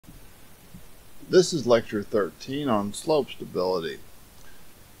This is lecture 13 on slope stability.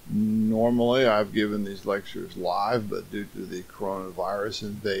 Normally I've given these lectures live, but due to the coronavirus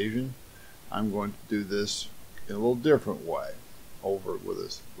invasion, I'm going to do this in a little different way, over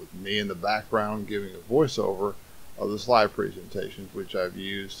with me in the background giving a voiceover of the slide presentations which I've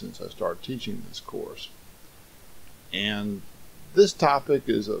used since I started teaching this course. And this topic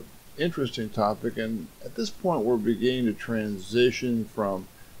is an interesting topic, and at this point we're beginning to transition from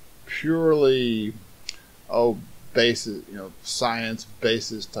purely basis, science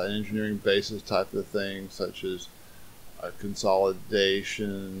basis type, engineering basis type of things, such as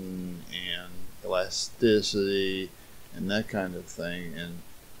consolidation and elasticity and that kind of thing, and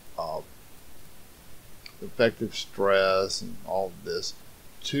effective stress and all of this,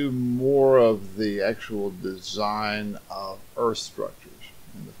 to more of the actual design of earth structures.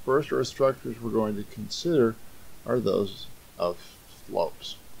 And the first earth structures we're going to consider are those of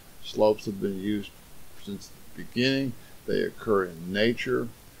slopes. Slopes have been used since the beginning. They occur in nature.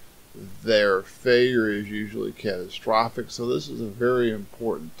 Their failure is usually catastrophic, so this is a very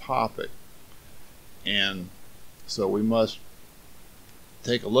important topic. And so we must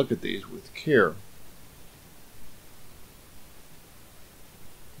take a look at these with care.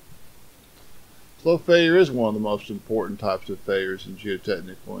 Slope failure is one of the most important types of failures in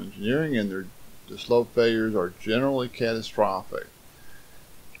geotechnical engineering, and the slope failures are generally catastrophic.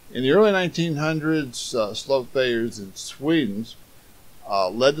 In the early 1900s, slope failures in Sweden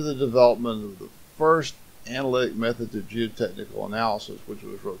led to the development of the first analytic method of geotechnical analysis, which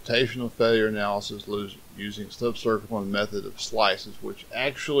was rotational failure analysis using slip circle and method of slices, which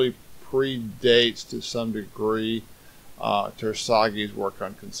actually predates to some degree Tersagi's work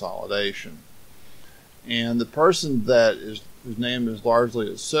on consolidation. And the person whose name is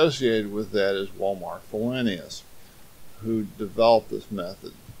largely associated with that is Waldemar Fellenius, who developed this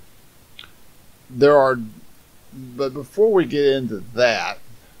method. But before we get into that,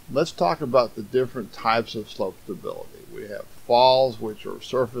 let's talk about the different types of slope stability. We have falls, which are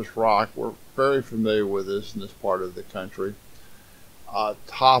surface rock. We're very familiar with this in this part of the country.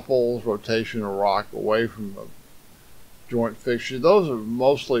 Topples, rotational rock away from a joint fixture. Those are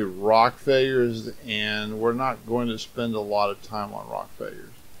mostly rock failures, and we're not going to spend a lot of time on rock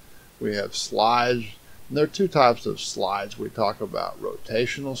failures. We have slides, and there are two types of slides. We talk about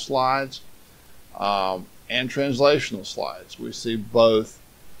rotational slides and translational slides. We see both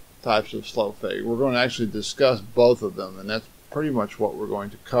types of slope failure. We're going to actually discuss both of them, and that's pretty much what we're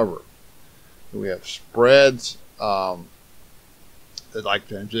going to cover. We have spreads that like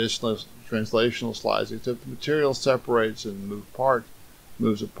translational slides, except the material separates and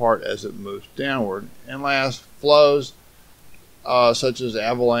moves apart as it moves downward. And last, flows such as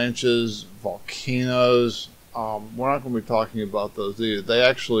avalanches, volcanoes. We're not going to be talking about those either. They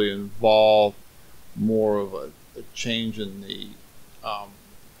actually involve more of a change in the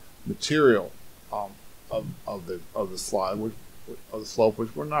material of the slide, of the slope,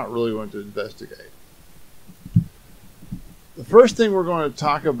 which we're not really going to investigate. The first thing we're going to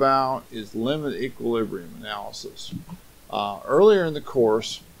talk about is limit equilibrium analysis. Earlier in the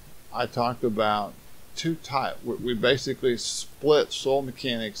course, I talked about two types. We basically split soil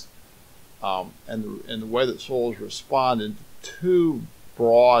mechanics and the way that soils respond into two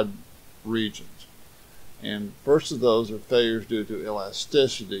broad regions. And first of those are failures due to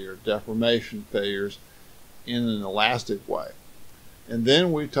elasticity or deformation failures in an elastic way. And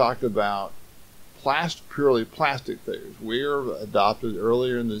then we talked about purely plastic failures. We adopted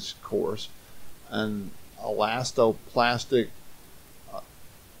earlier in this course an elastoplastic,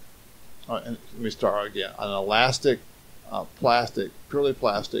 let me start again, an elastic, purely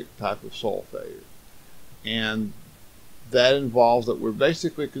plastic type of soil failure. And that involves that we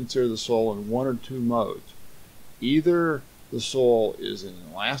basically consider the soil in one or two modes. Either the soil is in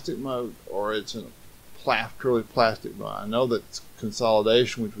an elastic mode or it's in a purely plastic mode. I know that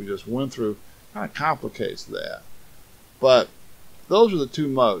consolidation, which we just went through, kind of complicates that. But those are the two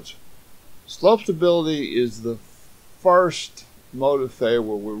modes. Slope stability is the first mode of failure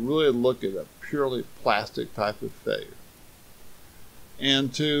where we really look at a purely plastic type of failure.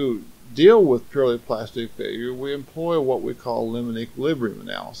 And to deal with purely plastic failure, we employ what we call limit equilibrium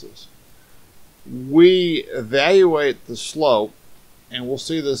analysis. We evaluate the slope, and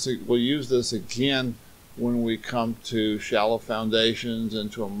we'll use this again when we come to shallow foundations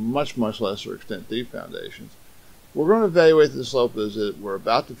and to a much, much lesser extent deep foundations. We're going to evaluate the slope as we're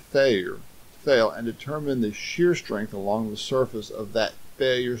about to fail and determine the shear strength along the surface of that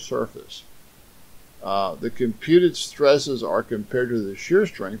failure surface. The computed stresses are compared to the shear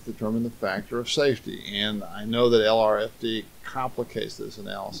strength to determine the factor of safety. And I know that LRFD complicates this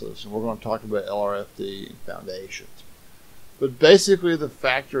analysis, and we're going to talk about LRFD and foundations. But basically, the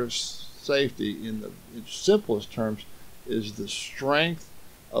factor of safety in simplest terms is the strength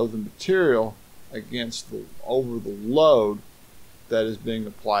of the material against over the load that is being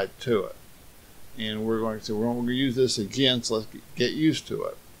applied to it. And we're going to use this again, so let's get used to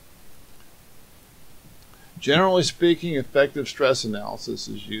it. Generally speaking, effective stress analysis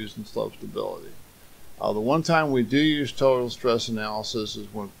is used in slope stability. The one time we do use total stress analysis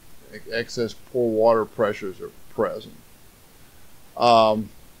is when excess pore water pressures are present.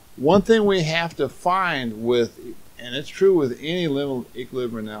 One thing we have to find with, and it's true with any limit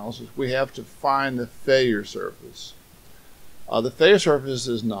equilibrium analysis, we have to find the failure surface. The failure surface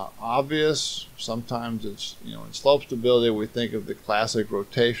is not obvious. Sometimes it's, in slope stability we think of the classic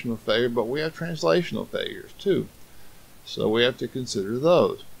rotational failure, but we have translational failures too. So we have to consider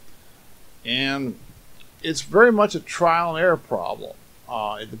those. And it's very much a trial and error problem.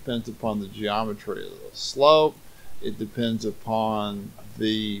 It depends upon the geometry of the slope. It depends upon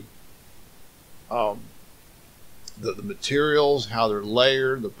the materials, how they're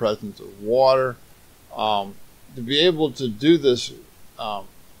layered, the presence of water. To be able to do this to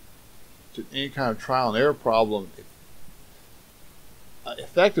any kind of trial and error problem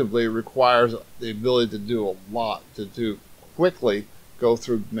effectively requires the ability to do a lot, to quickly go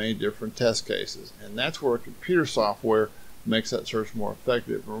through many different test cases. And that's where computer software makes that search more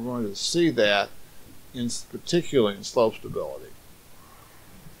effective. And we're going to see that particularly in slope stability.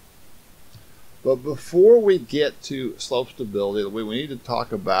 But before we get to slope stability, we need to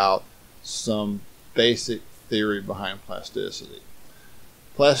talk about some basic theory behind plasticity.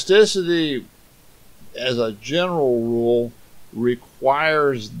 Plasticity, as a general rule,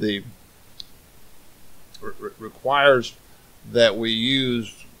 requires that we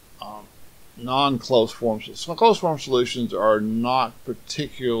use non-closed form solutions. So closed form solutions are not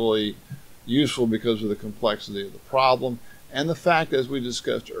particularly useful because of the complexity of the problem and the fact, as we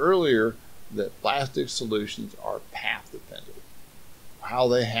discussed earlier, that plastic solutions are path dependent. How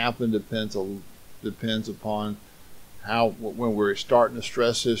they happen depends upon when we're starting the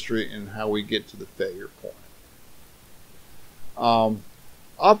stress history and how we get to the failure point.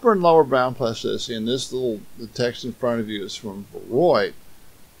 Upper and lower bound plasticity, and the text in front of you is from Baroit,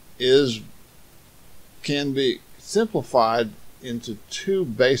 can be simplified into two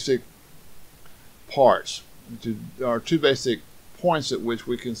basic parts, or two basic points at which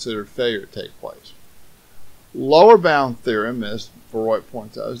we consider failure to take place. Lower bound theorem, as Baroit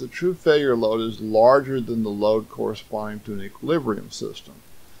points out, is the true failure load is larger than the load corresponding to an equilibrium system.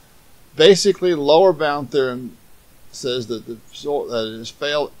 Basically, lower bound theorem says that it has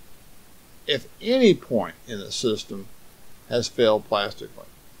failed if any point in the system has failed plastically.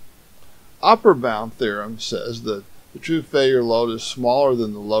 Upper bound theorem says that the true failure load is smaller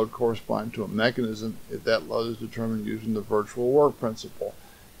than the load corresponding to a mechanism if that load is determined using the virtual work principle.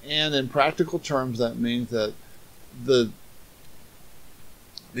 And in practical terms, that means that the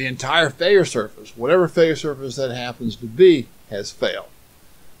entire failure surface, whatever failure surface that happens to be, has failed.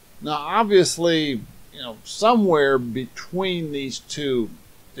 Now, obviously, somewhere between these two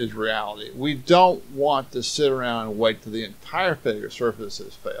is reality. We don't want to sit around and wait till the entire failure surface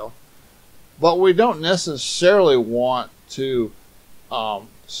has failed, but we don't necessarily want to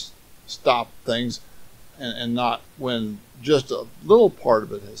stop things and not when just a little part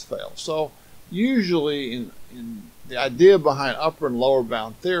of it has failed. So usually in the idea behind upper and lower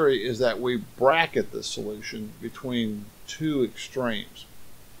bound theory is that we bracket the solution between two extremes.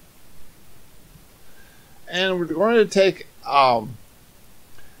 And we're going to take an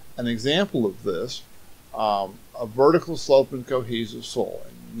example of this, a vertical slope and cohesive soil.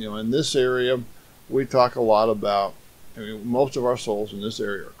 And, in this area, we talk a lot about, most of our soils in this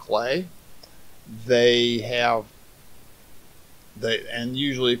area are clay. And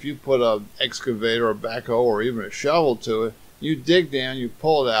usually if you put an excavator or a backhoe or even a shovel to it, you dig down, you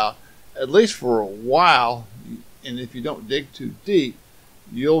pull it out, at least for a while, and if you don't dig too deep,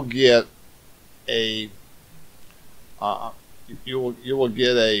 you'll get a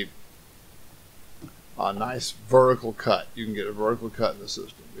nice vertical cut. You can get a vertical cut in the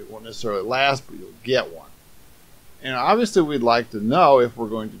system. It won't necessarily last, but you'll get one. And obviously we'd like to know if we're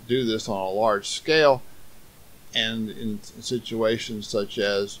going to do this on a large scale and in situations such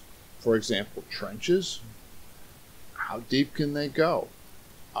as, for example, trenches. How deep can they go?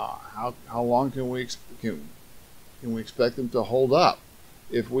 How long can we expect them to hold up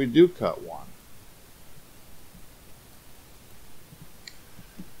if we do cut one?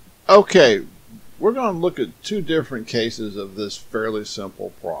 we're going to look at two different cases of this fairly simple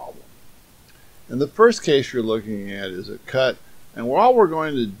problem. And the first case you're looking at is a cut, and all we're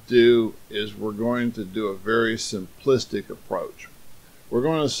going to do is we're going to do a very simplistic approach. We're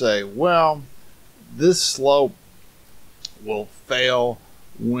going to say, well, this slope will fail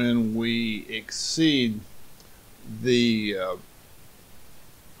when we exceed the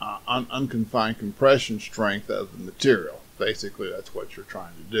unconfined compression strength of the material. Basically, that's what you're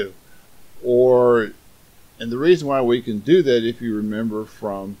trying to do. And the reason why we can do that, if you remember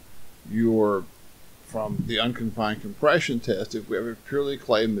from the unconfined compression test, if we have a purely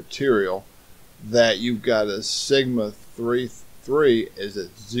clay material, that you've got a sigma 3 is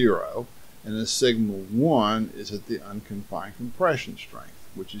at 0, and a sigma 1 is at the unconfined compression strength,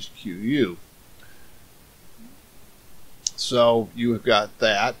 which is QU. So you've got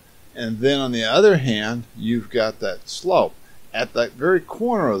that, and then on the other hand, you've got that slope. At that very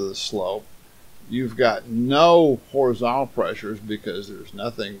corner of the slope, you've got no horizontal pressures because there's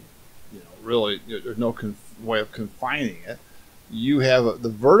nothing, really, there's no way of confining it. You have the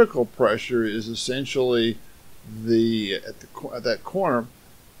vertical pressure is essentially at that corner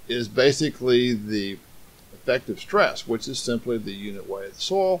is basically the effective stress, which is simply the unit weight of the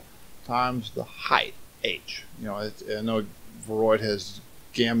soil times the height, h. I know Vroid has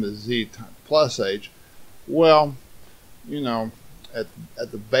gamma z plus h. Well, at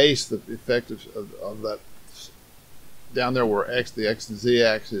the base, the effective of that, down there where the x and z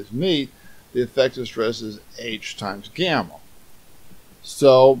axis meet, the effective stress is h times gamma.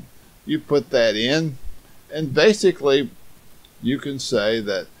 So you put that in, and basically you can say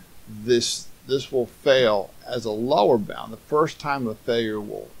that this will fail as a lower bound. The first time a failure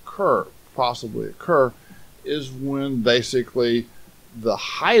will possibly occur, is when basically the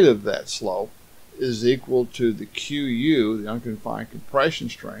height of that slope is equal to the QU, the unconfined compression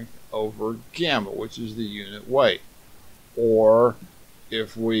strength, over gamma, which is the unit weight. Or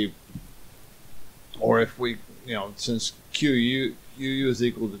if we since QU is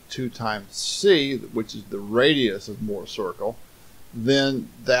equal to 2 times C, which is the radius of Moore's circle, then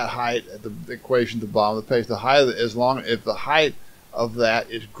that height at the equation at the bottom of the page, the height if the height of that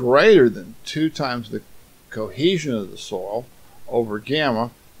is greater than 2 times the cohesion of the soil over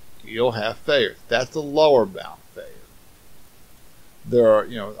gamma, you'll have failure. That's the lower bound failure. There are,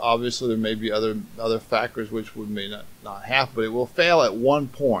 obviously there may be other factors which may not happen, but it will fail at one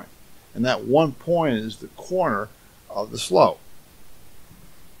point, and that one point is the corner of the slope.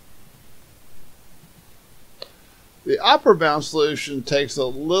 The upper bound solution takes a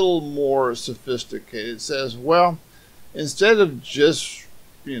little more sophisticated. It says, well, instead of just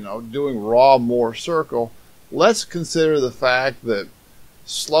doing raw Moore circle, let's consider the fact that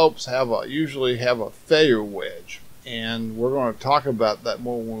slopes usually have a failure wedge, and we're going to talk about that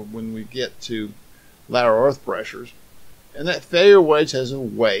more when we get to lateral earth pressures. And that failure wedge has a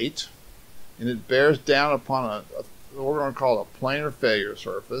weight, and it bears down upon what we're going to call a planar failure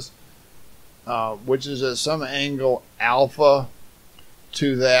surface, which is at some angle alpha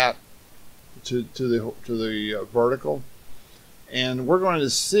to the vertical. And we're going to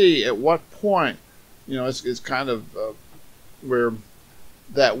see at what point, it's kind of where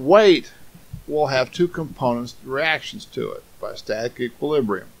that weight will have two components, reactions to it by static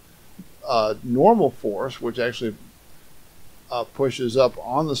equilibrium. Normal force, which actually pushes up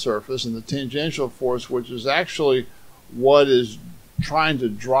on the surface, and the tangential force, which is actually what is trying to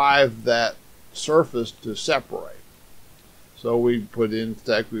drive that surface to separate. So we put in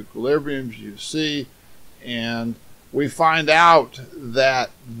static equilibrium, you see, and we find out that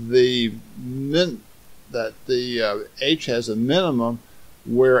the H has a minimum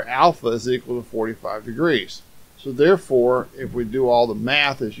where alpha is equal to 45 degrees. So therefore, if we do all the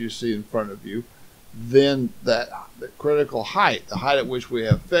math as you see in front of you, then the critical height, the height at which we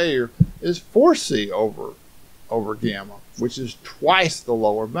have failure, is 4C over gamma, which is twice the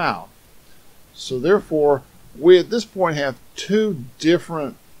lower bound. So therefore, we at this point have two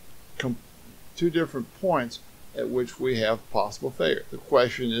different points at which we have possible failure. The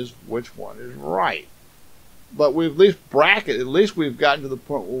question is, which one is right? But we've at least we've gotten to the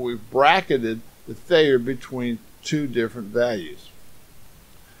point where we've bracketed the failure between two different values.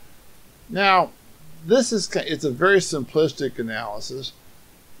 Now, it's a very simplistic analysis.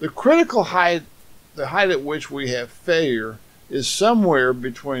 The critical height, the height at which we have failure, is somewhere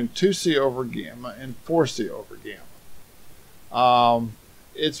between 2C over gamma and 4C over gamma.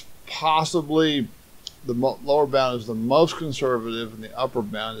 It's possibly the lower bound is the most conservative and the upper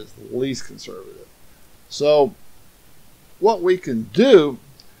bound is the least conservative. So what we can do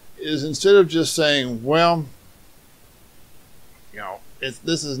is, instead of just saying, well,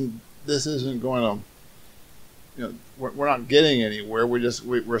 this is this isn't going to, we're not getting anywhere.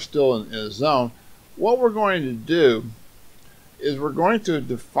 We're still in a zone. What we're going to do is we're going to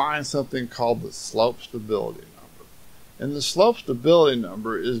define something called the slope stability number. And the slope stability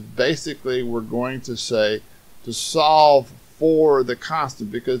number is basically, we're going to say, to solve for the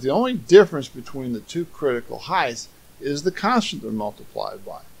constant, because the only difference between the two critical heights is the constant they're multiplied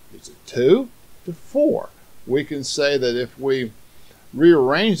by. Is it 2 to 4? We can say that if we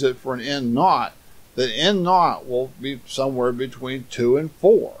rearrange it for an n naught, that n naught will be somewhere between 2 and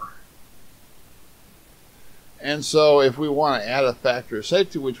 4. And so if we want to add a factor of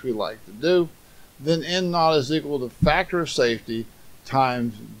safety, which we like to do, then n naught is equal to factor of safety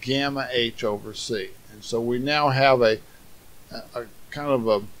times gamma h over c. And so we now have a kind of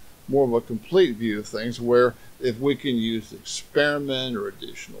a more of a complete view of things, where if we can use experiment or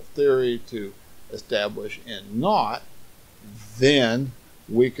additional theory to establish n naught, then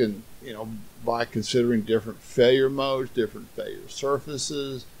we can, by considering different failure modes, different failure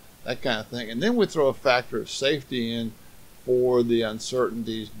surfaces, that kind of thing, and then we throw a factor of safety in for the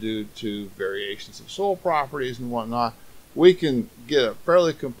uncertainties due to variations of soil properties and whatnot, we can get a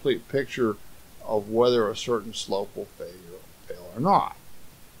fairly complete picture of whether a certain slope will fail or not.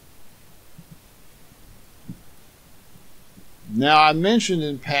 Now, I mentioned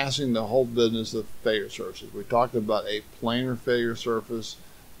in passing the whole business of failure surfaces. We talked about a planar failure surface.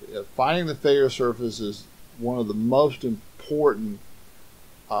 Finding the failure surface is one of the most important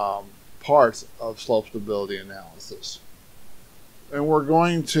parts of slope stability analysis. And we're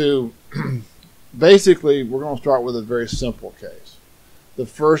going to, basically, we're going to start with a very simple case. The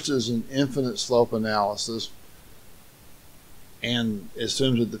first is an infinite slope analysis, and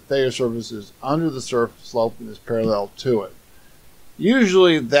assumes that the failure surface is under the surface slope and is parallel to it.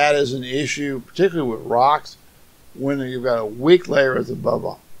 Usually that is an issue, particularly with rocks, when you've got a weak layer that's above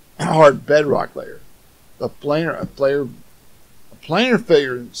a hard bedrock layer. A planar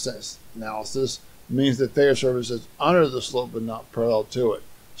failure analysis means the failure surface is under the slope but not parallel to it.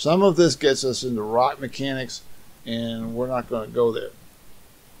 Some of this gets us into rock mechanics, and we're not going to go there.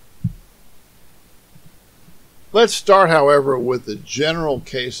 Let's start, however, with the general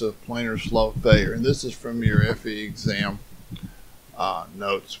case of planar slope failure, and this is from your FE exam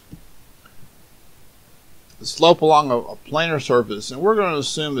notes. The slope along a planar surface, and we're going to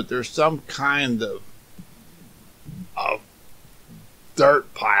assume that there's some kind of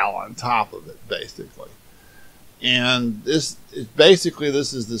dirt pile on top of it, basically. And this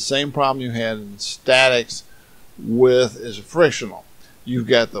is the same problem you had in statics as frictional. You've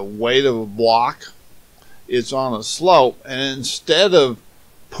got the weight of a block, it's on a slope, and instead of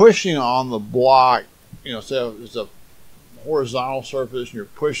pushing on the block, say it's a horizontal surface and you're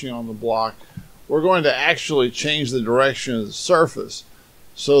pushing on the block, we're going to actually change the direction of the surface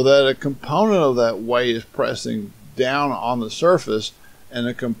so that a component of that weight is pressing down on the surface, and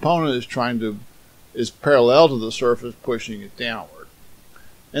a component is parallel to the surface, pushing it downward.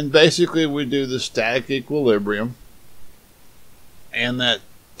 And basically we do the static equilibrium, and that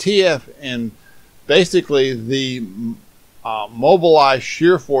TF, and basically the mobilized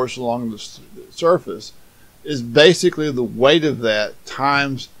shear force along the surface is basically the weight of that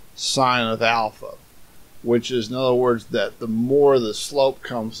times sine of alpha, which is, in other words, that the more the slope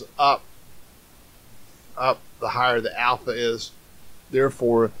comes up, the higher the alpha is.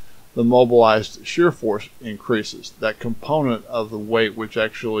 Therefore, the mobilized shear force increases, that component of the weight which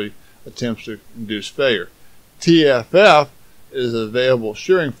actually attempts to induce failure. TFF is a variable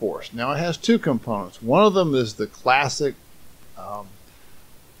shearing force. Now, it has two components. One of them is the classic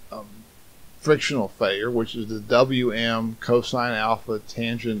frictional failure, which is the WM cosine alpha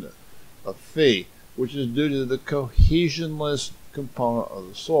tangent of phi, which is due to the cohesionless component of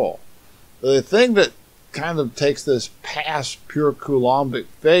the soil. The thing that kind of takes this past pure Coulombic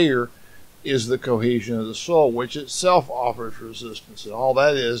failure is the cohesion of the soil, which itself offers resistance. And all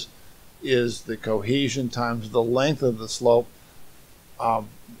that is the cohesion times the length of the slope,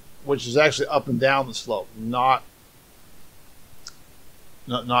 which is actually up and down the slope, not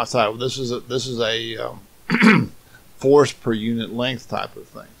sideways. This is a force per unit length type of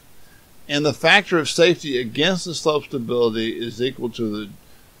thing. And the factor of safety against the slope stability is equal to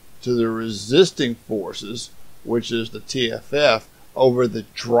the resisting forces, which is the TFF, over the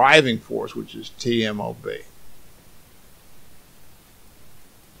driving force, which is TMOB.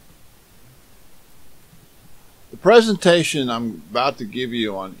 The presentation I'm about to give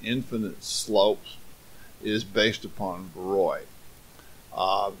you on infinite slopes is based upon Varroy.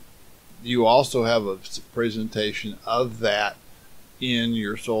 You also have a presentation of that in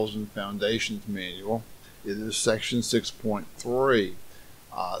your Soils and Foundations manual. It is section 6.3.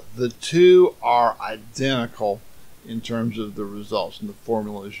 The two are identical in terms of the results and the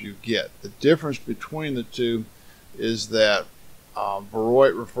formulas you get. The difference between the two is that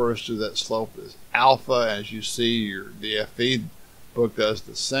Beroit refers to that slope as alpha. As you see, the FE book does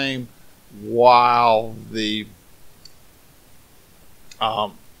the same, while the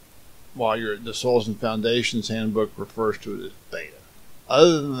Soils and Foundations Handbook refers to it as beta.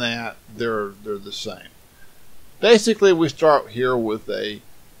 Other than that, they're the same. Basically, we start here with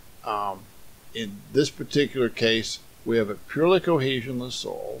in this particular case, we have a purely cohesionless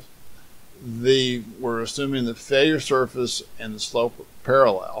soil. We're assuming the failure surface and the slope are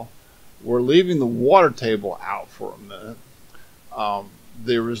parallel. We're leaving the water table out for a minute.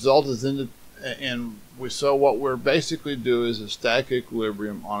 The result is so what we're basically do is a static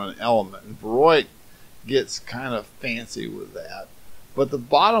equilibrium on an element. And Beroit gets kind of fancy with that. But the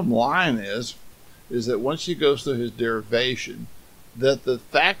bottom line is that once he goes through his derivation, that the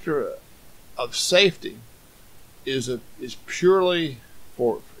factor of safety is purely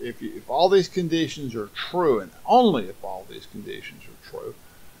for if all these conditions are true, and only if all these conditions are true,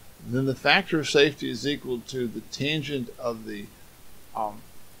 then the factor of safety is equal to the tangent of the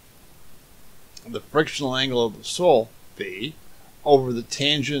frictional angle of the soil, phi, over the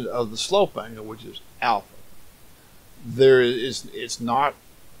tangent of the slope angle, which is alpha. It's not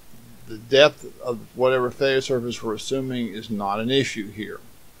the depth of whatever failure surface we're assuming is not an issue here.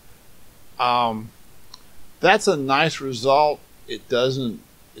 That's a nice result.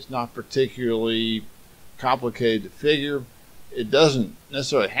 It's not particularly complicated to figure. It doesn't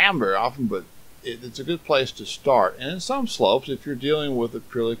necessarily happen very often, but it's a good place to start. And in some slopes, if you're dealing with a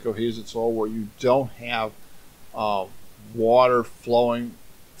purely cohesive soil where you don't have water flowing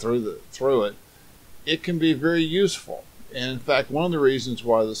through it, it can be very useful. And in fact, one of the reasons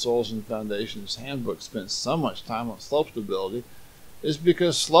why the Soils and Foundations Handbook spends so much time on slope stability is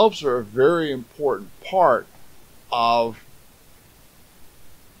because slopes are a very important part of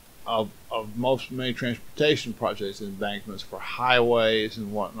many transportation projects, embankments for highways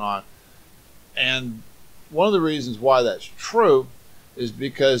and whatnot. And one of the reasons why that's true is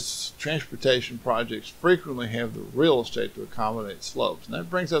because transportation projects frequently have the real estate to accommodate slopes. And that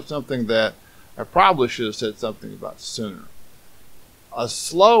brings up something that I probably should have said something about sooner. A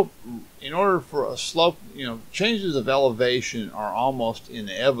slope, in order for a slope, changes of elevation are almost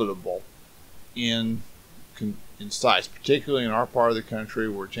inevitable in sites, particularly in our part of the country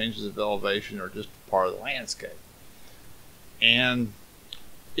where changes of elevation are just part of the landscape. And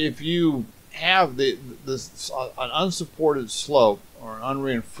if you have an unsupported slope or an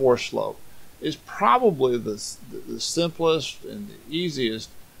unreinforced slope, is probably the simplest and the easiest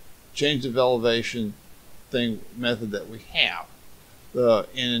change of elevation method that we have. And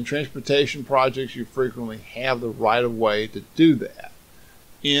in transportation projects, you frequently have the right of way to do that.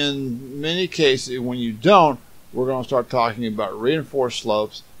 In many cases, when you don't, we're going to start talking about reinforced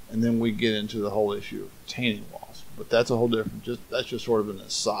slopes, and then we get into the whole issue of retaining walls. But that's a whole different. That's just sort of an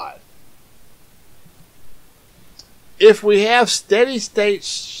aside. If we have steady state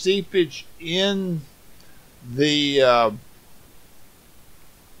seepage in the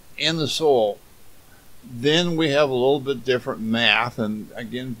soil, then we have a little bit different math, and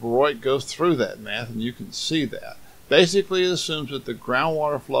again, Beroit goes through that math, and you can see that. Basically, it assumes that the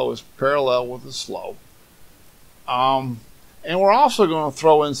groundwater flow is parallel with the slope, and we're also going to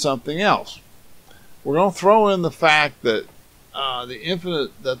throw in something else. We're going to throw in the fact that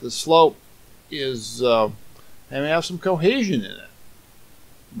the slope is may have some cohesion in it.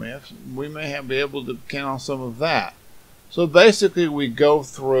 We may be able to count on some of that. So basically, we go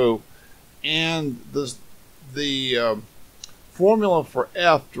through, and the formula for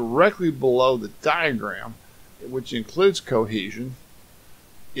F directly below the diagram, which includes cohesion,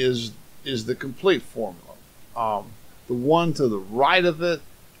 is the complete formula. The one to the right of it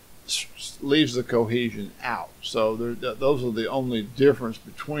leaves the cohesion out. So those are the only difference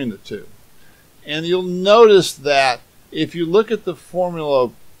between the two. And you'll notice that if you look at the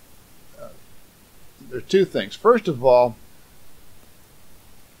formula, there are two things. First of all,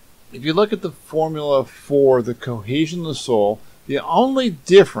 if you look at the formula for the cohesion of the soil, the only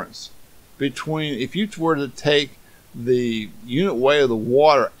difference between, if you were to take the unit weight of the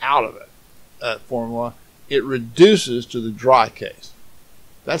water out of it, that formula, it reduces to the dry case.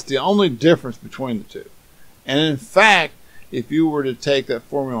 That's the only difference between the two. And in fact, if you were to take that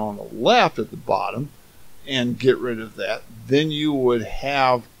formula on the left at the bottom and get rid of that, then you would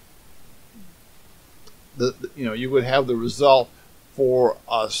have the result for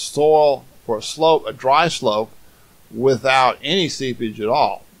a slope, a dry slope without any seepage at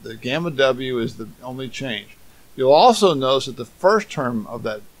all. The gamma W is the only change. You'll also notice that the first term of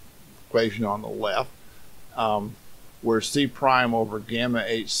that equation on the left, where C prime over gamma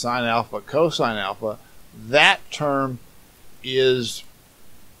H sine alpha cosine alpha, that term is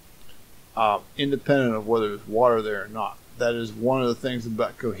independent of whether there's water there or not. That is one of the things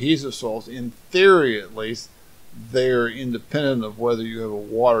about cohesive soils. In theory, at least, they're independent of whether you have a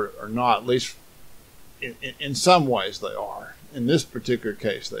water or not. At least in some ways they are. In this particular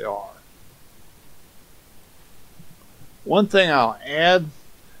case, they are. One thing I'll add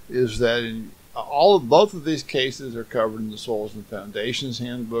is that in both of these cases are covered in the Soils and Foundations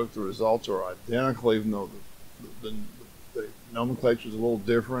Handbook. The results are identical, even though the nomenclature is a little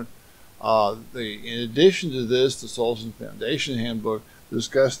different. In addition to this, the Soils and Foundation Handbook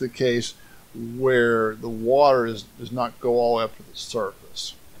discuss the case where the water does not go all the way up to the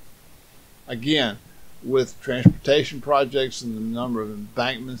surface. Again, with transportation projects and the number of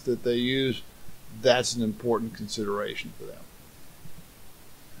embankments that they use, that's an important consideration for them.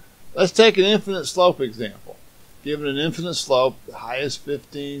 Let's take an infinite slope example. Given an infinite slope, the highest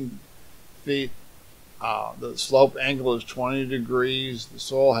 15 feet, the slope angle is 20 degrees, the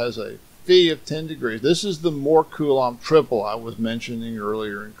soil has a phi of 10 degrees. This is the Mohr Coulomb triple I was mentioning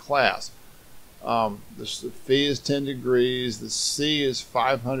earlier in class. The phi is 10 degrees, the C is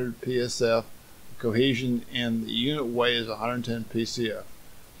 500 psf, cohesion, and the unit weight is 110 pcf.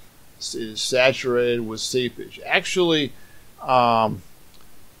 It is saturated with seepage. Actually, a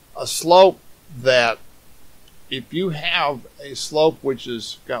slope that, if you have a slope which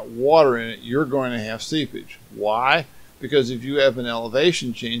has got water in it, you're going to have seepage. Why? Because if you have an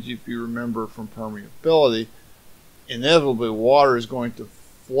elevation change, if you remember from permeability, inevitably water is going to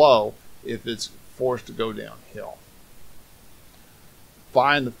flow if it's forced to go downhill.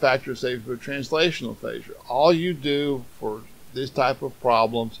 Find the factor of safety for translational phasure. All you do for this type of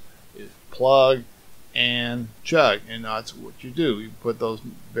problems is plug and chug, and that's what you do. You put those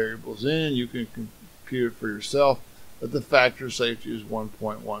variables in, you can compute it for yourself, but the factor of safety is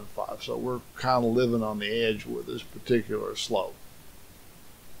 1.15. So we're kind of living on the edge with this particular slope.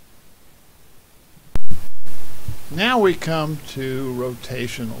 Now we come to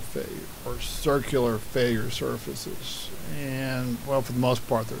rotational failure, or circular failure surfaces. And, well, for the most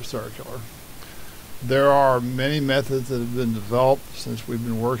part, they're circular. There are many methods that have been developed since we've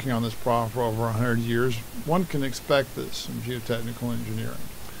been working on this problem for over 100 years. One can expect this in geotechnical engineering.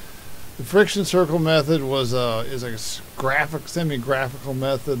 The friction circle method is a semi-graphical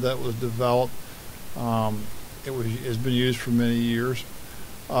method that was developed. Has been used for many years.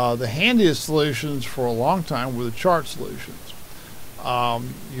 The handiest solutions for a long time were the chart solutions.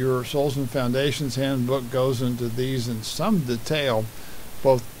 Your Soils and Foundations Handbook goes into these in some detail.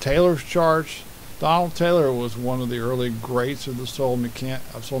 Both Taylor's charts. Donald Taylor was one of the early greats of the soil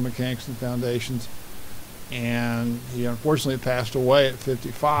mechanics and foundations, and he unfortunately passed away at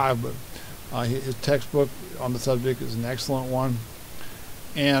 55, but his textbook on the subject is an excellent one.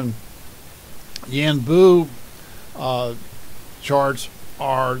 And Yan Bu charts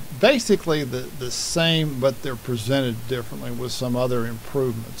are basically the same, but they're presented differently with some other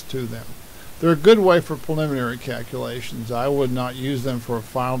improvements to them. They're a good way for preliminary calculations. I would not use them for a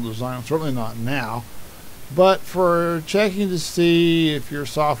final design, certainly not now, but for checking to see if your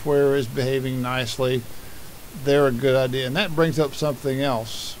software is behaving nicely, they're a good idea. And that brings up something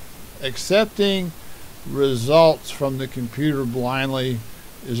else. Accepting results from the computer blindly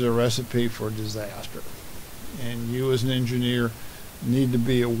is a recipe for disaster. And you as an engineer need to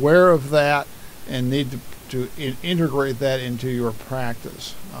be aware of that and need to integrate that into your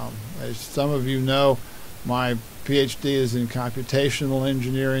practice. As some of you know, my PhD is in computational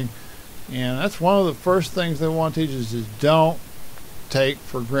engineering, and that's one of the first things they want to teach us is don't take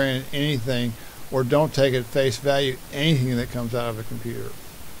for granted anything, or don't take at face value anything that comes out of a computer.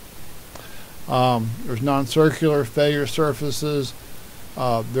 There's non-circular failure surfaces.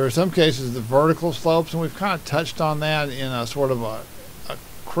 There are some cases the vertical slopes, and we've kind of touched on that in a sort of a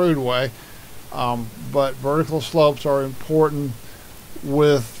crude way. But vertical slopes are important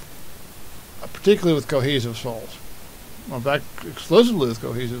particularly with cohesive soils. In fact, exclusively with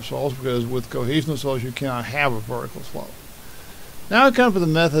cohesive soils, because with cohesive soils you cannot have a vertical slope. Now I come to the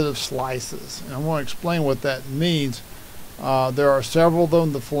method of slices, and I want to explain what that means. There are several of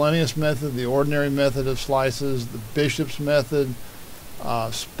them: the Fellenius method, the ordinary method of slices, the Bishop's method,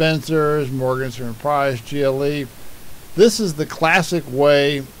 Spencer's, Morgenstern and Price, GLE. This is the classic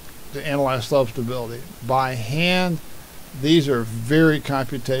way to analyze slope stability. By hand, these are very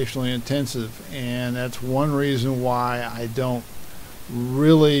computationally intensive, and that's one reason why I don't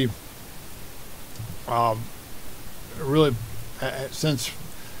since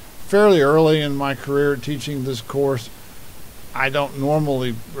fairly early in my career teaching this course. I don't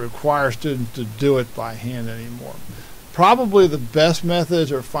normally require students to do it by hand anymore. Probably the best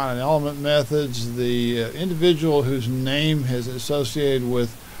methods are finite element methods. The individual whose name is associated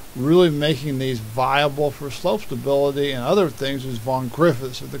with really making these viable for slope stability and other things is Von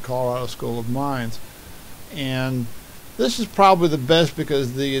Griffiths at the Colorado School of Mines. And this is probably the best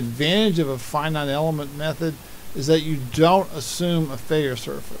because the advantage of a finite element method is that you don't assume a failure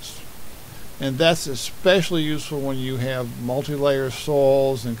surface. And that's especially useful when you have multi-layer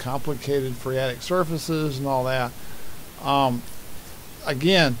soils and complicated phreatic surfaces and all that.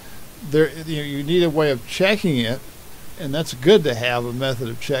 Again, you need a way of checking it, and that's good to have a method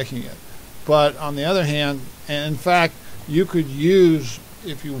of checking it. But on the other hand, and in fact, you could use,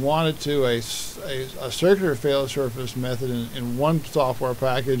 if you wanted to, a circular failure surface method in one software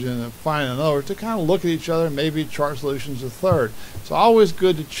package and find another to kind of look at each other and maybe chart solutions a third. It's always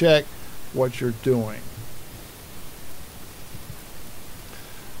good to check what you're doing.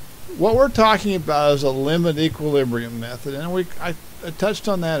 What we're talking about is a limit equilibrium method, and I touched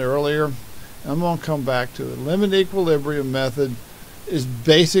on that earlier. I'm going to come back to it. Limit equilibrium method is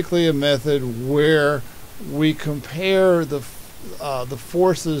basically a method where we compare the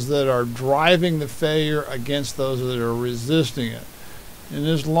forces that are driving the failure against those that are resisting it. And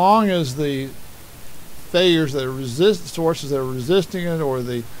as long as the failures that are sources that are resisting it, or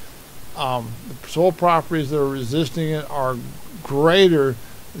the soil properties that are resisting it, are greater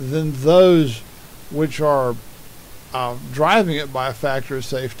than those which are driving it by a factor of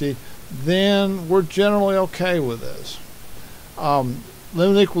safety, then we're generally okay with this.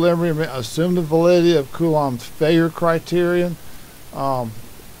 Limit equilibrium, assume the validity of Coulomb's failure criterion.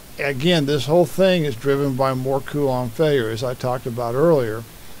 Again, this whole thing is driven by more Coulomb failure, as I talked about earlier.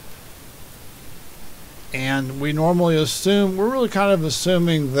 And we normally assume, we're really kind of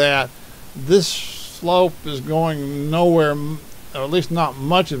assuming that this slope is going nowhere, or at least not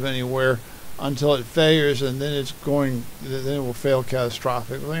much of anywhere, until it failures, and then then it will fail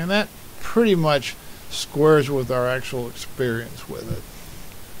catastrophically. And that pretty much squares with our actual experience with it.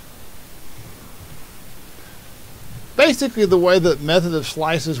 Basically, the way that method of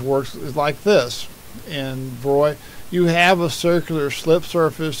slices works is like this. In Vroy, you have a circular slip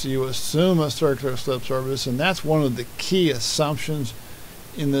surface, you assume a circular slip surface, and that's one of the key assumptions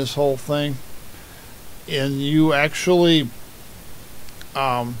in this whole thing. And you actually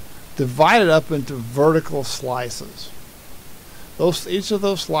divide it up into vertical slices. Each of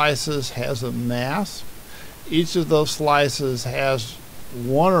those slices has a mass. Each of those slices has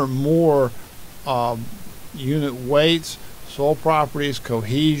one or more unit weights, soil properties,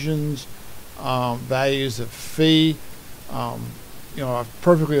 cohesions, values of phi. A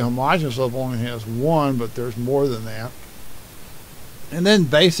perfectly homogeneous slope only has one, but there's more than that. And then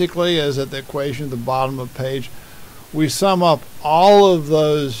basically, as at the equation at the bottom of the page, we sum up all of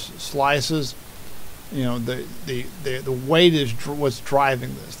those slices. The weight is what's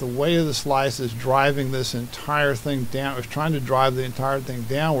driving this. The weight of the slice is driving this entire thing down. It's trying to drive the entire thing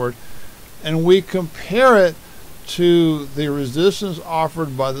downward. And we compare it to the resistance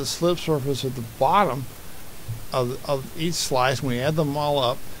offered by the slip surface at the bottom of each slice. We add them all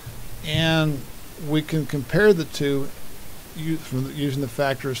up, and we can compare the two using the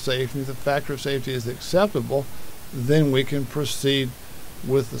factor of safety. If the factor of safety is acceptable, then we can proceed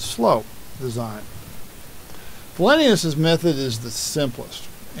with the slope design. Fellenius' method is the simplest,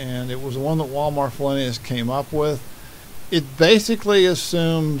 and it was the one that Walmart Fellenius came up with. It basically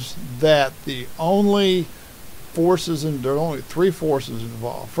assumes that the only forces, and there are only three forces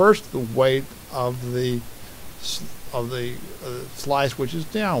involved. First, the weight of the slice, which is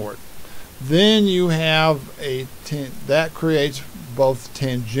downward. Then you have that creates both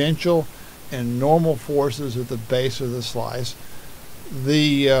tangential and normal forces at the base of the slice.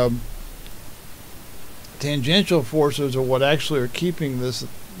 The tangential forces are what actually are keeping this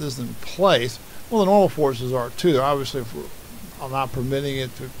in place. Well, the normal forces are too. Obviously, I'm not permitting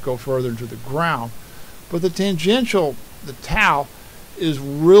it to go further into the ground. But the tangential, the tau, is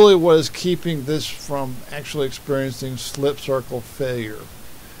really what is keeping this from actually experiencing slip circle failure.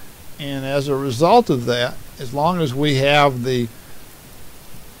 And as a result of that, as long as we have the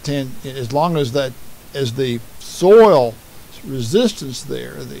soil resistance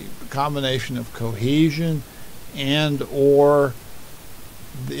there, the combination of cohesion and or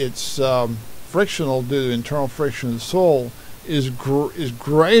its frictional due to internal friction of the soil is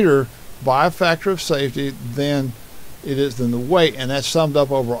greater by a factor of safety than the weight, and that's summed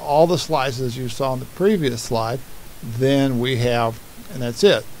up over all the slices you saw in the previous slide. Then we have, and that's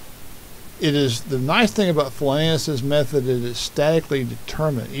it. it is the nice thing about Fellenius' method. It is statically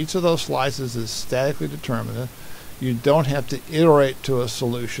determinate. Each of those slices is statically determinate. You don't have to iterate to a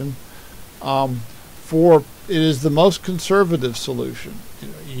solution. It is the most conservative solution. It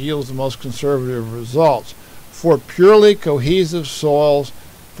yields the most conservative results. For purely cohesive soils,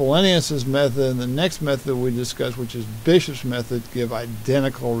 Fellenius' method and the next method we discussed, which is Bishop's method, give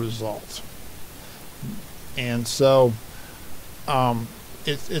identical results. And so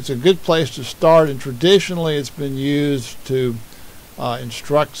it's a good place to start, and traditionally it's been used to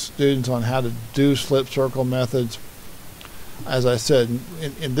instruct students on how to do slip circle methods. As I said,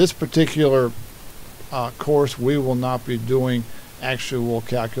 in this particular course, we will not be doing actual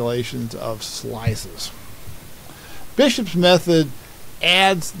calculations of slices. Bishop's method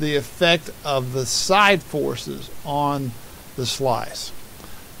adds the effect of the side forces on the slice.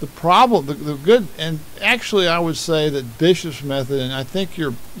 The problem, the good, and actually I would say that Bishop's method, and I think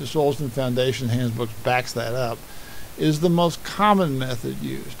your Soils and Foundation Handbook backs that up, is the most common method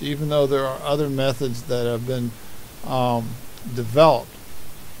used, even though there are other methods that have been developed.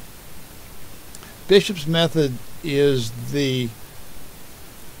 Bishop's method is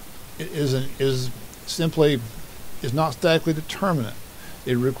not statically determinate.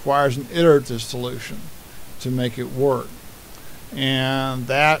 It requires an iterative solution to make it work, and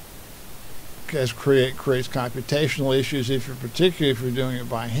that creates computational issues particularly if you're doing it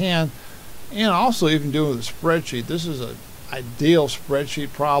by hand, and also even doing it with a spreadsheet. This is an ideal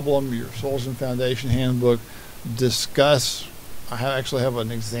spreadsheet problem. Your Soils and Foundation Handbook discuss. I actually have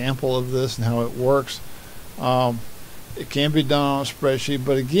an example of this and how it works. It can be done on a spreadsheet,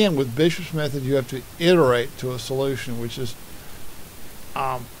 but again, with Bishop's method, you have to iterate to a solution, which is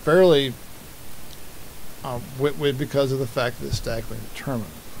fairly because of the fact that it's statically determinate.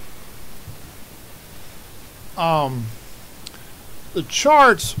 The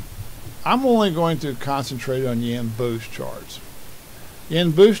charts, I'm only going to concentrate on Yan-Bush charts.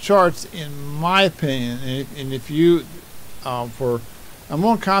 Yan-Bush charts, in my opinion, and if you, I'm going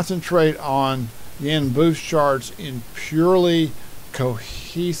to concentrate on Yan-Bush charts in purely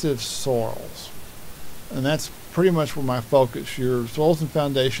cohesive soils, and that's pretty much where my focus. Your Soils and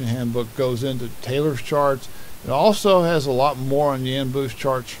Foundation Handbook goes into Taylor's charts. It also has a lot more on Yan-Bush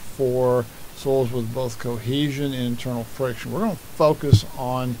charts for soils with both cohesion and internal friction. We're going to focus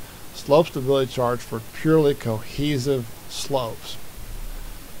on slope stability charts for purely cohesive slopes.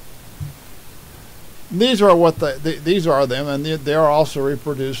 These are these are them, and they are also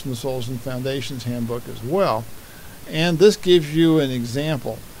reproduced in the Soils and Foundations Handbook as well. And this gives you an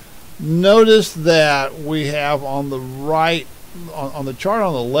example. Notice that we have on the right, on the chart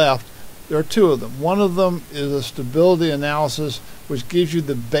on the left, there are two of them. One of them is a stability analysis, which gives you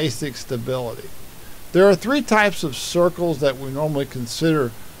the basic stability. There are three types of circles that we normally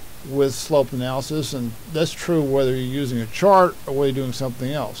consider with slope analysis, and that's true whether you're using a chart or whether you're doing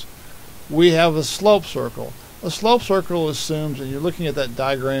something else. We have a slope circle. A slope circle assumes, and you're looking at that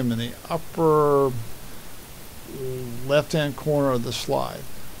diagram in the upper left-hand corner of the slide.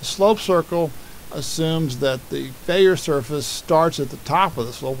 The slope circle assumes that the failure surface starts at the top of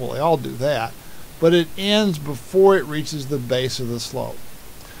the slope. Well, they all do that, but it ends before it reaches the base of the slope.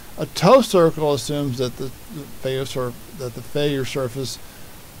 A toe circle assumes that the failure surface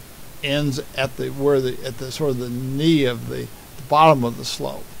ends at the sort of the knee of the bottom of the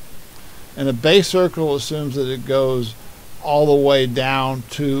slope. And a base circle assumes that it goes all the way down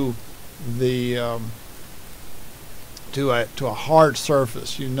to the to a hard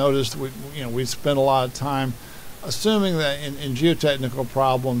surface. You noticed we spent a lot of time assuming that in geotechnical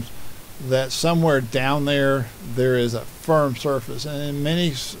problems that somewhere down there is a firm surface, and in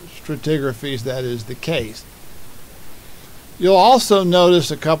many stratigraphies that is the case. You'll also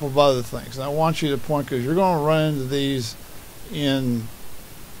notice a couple of other things, and I want you to point, because you're going to run into these in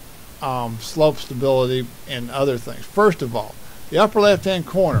slope stability and other things. First of all, the upper left-hand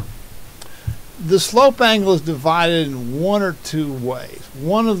corner. The slope angle is divided in one or two ways.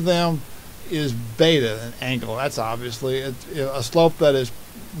 One of them is beta, an angle. That's obviously a slope that is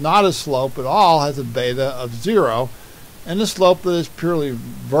not a slope at all has a beta of 0, and the slope that is purely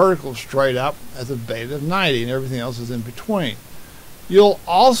vertical straight up has a beta of 90, and everything else is in between. You'll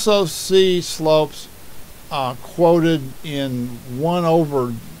also see slopes quoted in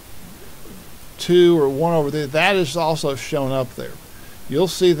 1/2 or 1/3. That is also shown up there. You'll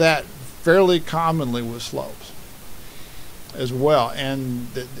see that fairly commonly with slopes as well, and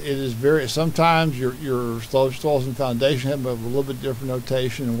it is very, sometimes your Soils and Foundation have a little bit different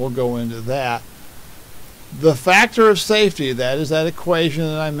notation, and we'll go into that. The factor of safety, that is that equation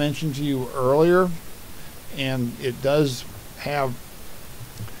that I mentioned to you earlier, and it does have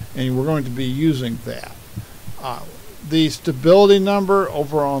and we're going to be using that. The stability number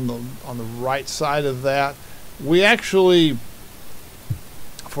over on the right side of that, we actually,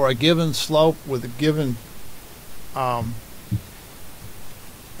 for a given slope with a given for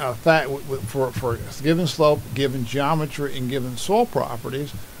a given slope, given geometry, and given soil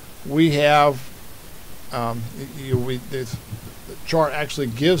properties, we have the chart actually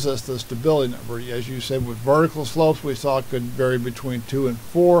gives us the stability number. As you said, with vertical slopes, we saw it could vary between 2 and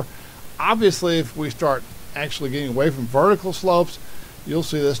 4. Obviously, if we start actually getting away from vertical slopes, you'll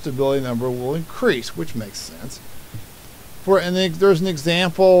see the stability number will increase, which makes sense. There's an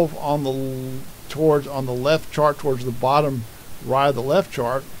example on the left chart, towards the bottom right of the left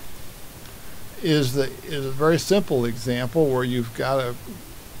chart, is a very simple example where you've got a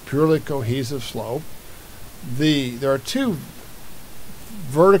purely cohesive slope. There are two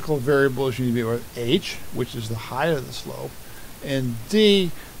vertical variables you need to be aware of: h, which is the height of the slope, and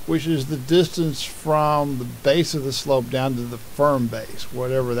d, which is the distance from the base of the slope down to the firm base,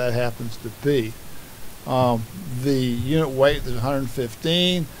 whatever that happens to be. The unit weight is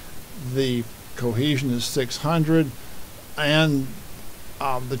 115, the cohesion is 600, and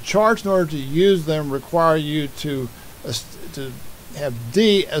the charts, in order to use them, require you to have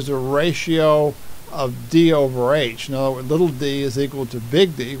d as a ratio of d over h. In other words, little d is equal to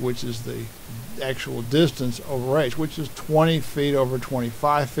big D, which is the actual distance over h, which is 20 feet over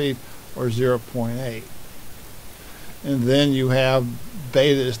 25 feet, or 0.8. And then you have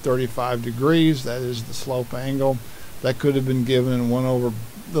beta is 35 degrees. That is the slope angle. That could have been given in 1 over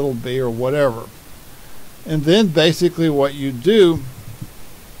little b or whatever. And then basically what you do,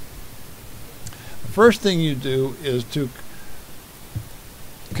 the first thing you do is to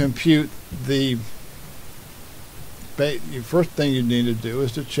compute the first thing you need to do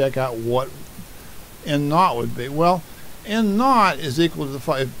is to check out what n naught would be. Well, n naught is equal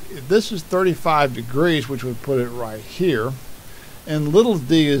to if this is 35 degrees, which would put it right here, and little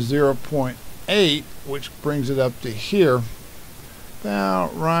d is 0.8, which brings it up to here,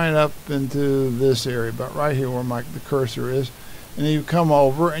 about right up into this area, about right here where the cursor is, and then you come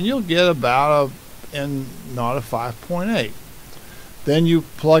over and you'll get about a n naught of 5.8. Then you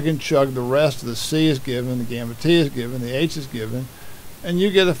plug and chug the rest of the C is given, the gamma T is given, the H is given, and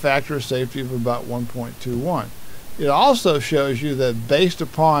you get a factor of safety of about 1.21. It also shows you that based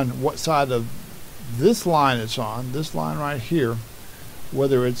upon what side of this line it's on, this line right here,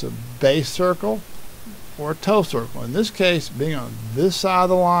 whether it's a base circle or a toe circle. In this case, being on this side of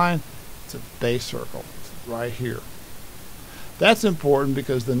the line, it's a base circle. It's right here. That's important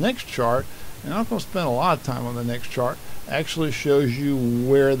because the next chart, and I'm not going to spend a lot of time on the next chart, actually shows you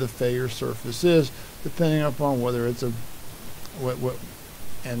where the failure surface is, depending upon whether it's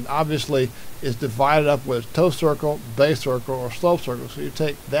and obviously it's divided up with toe circle, base circle, or slope circle. So you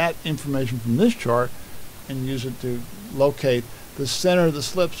take that information from this chart and use it to locate the center of the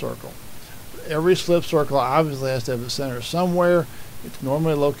slip circle. Every slip circle obviously has to have a center somewhere. It's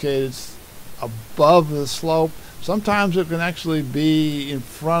normally located above the slope. Sometimes it can actually be in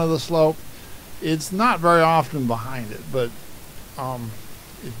front of the slope. It's not very often behind it, but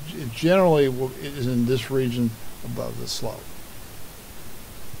it generally is in this region above the slope.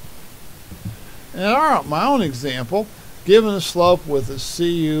 And my own example, given a slope with a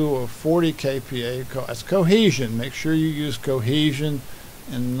CU of 40 kPa, that's cohesion. Make sure you use cohesion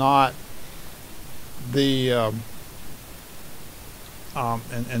and not the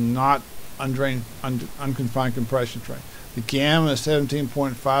and not unconfined compression strain. The gamma is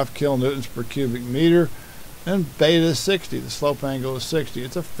 17.5 kilonewtons per cubic meter, and beta is 60. The slope angle is 60.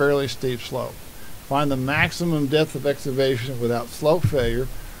 It's a fairly steep slope. Find the maximum depth of excavation without slope failure.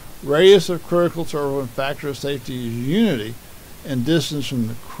 Radius of critical interval and factor of safety is unity, and distance from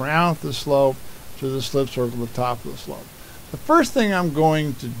the crown of the slope to the slip circle at the top of the slope. The first thing I'm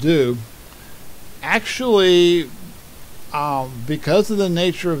going to do, actually, because of the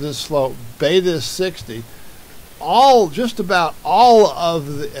nature of this slope, beta is 60. Just about all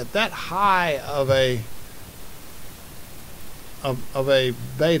of at that high of a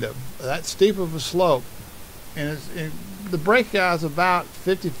beta, that steep of a slope, and the breakout is about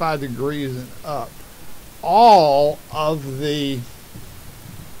 55 degrees and up. All of the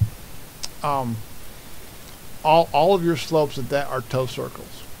all of your slopes at that are toe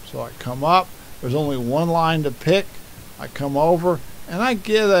circles. So I come up. There's only one line to pick. I come over, and I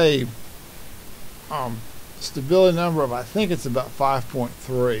get a stability number of, I think it's about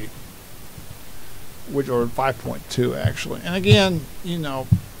 5.3, or 5.2 actually. And again,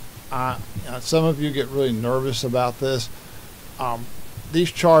 some of you get really nervous about this.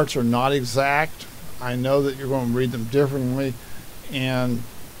 These charts are not exact. I know that you're going to read them differently, and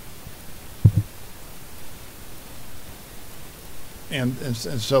and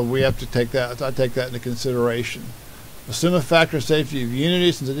so we have to take that. I take that into consideration. Assume a factor of safety of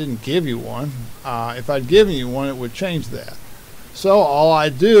unity, since I didn't give you one. If I'd given you one, it would change that. So all I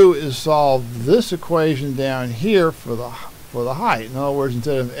do is solve this equation down here for the height. In other words,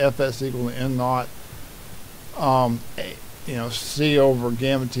 instead of Fs equal to n naught, C over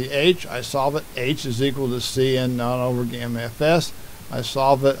gamma th, I solve it. H is equal to Cn naught over gamma Fs. I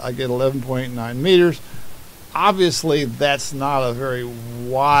solve it. I get 11.9 meters. Obviously, that's not a very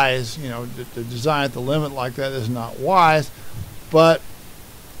wise, to design at the limit like that is not wise, but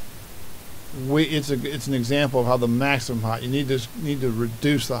it's an example of how the maximum height, you need to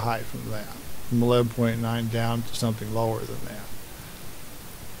reduce the height from that, from 11.9 down to something lower than that.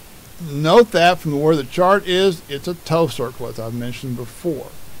 Note that from where the chart is, it's a tow circle, as I've mentioned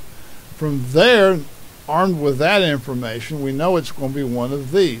before. From there, armed with that information, we know it's going to be one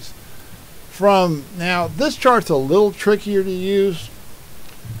of these. Now, this chart's a little trickier to use.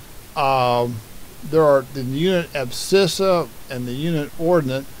 There are the unit abscissa and the unit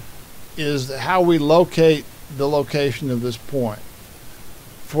ordinate is how we locate the location of this point.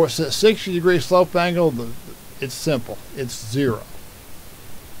 For a 60-degree slope angle, it's simple. It's 0.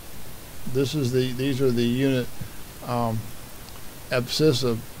 These are the unit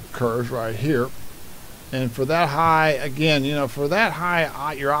abscissa curves right here. And for that high, again, for that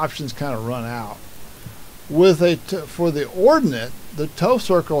high, your options kind of run out. For the ordinate, the tow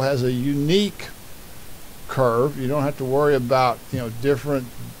circle has a unique curve. You don't have to worry about different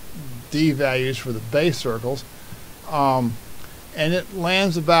d values for the base circles, and it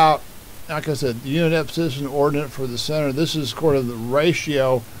lands about, like I said, the unit abscissa and ordinate for the center. This is sort of the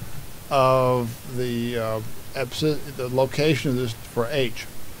ratio of the location of this for H.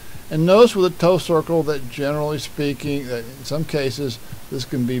 And notice with a tow circle that generally speaking, that in some cases, this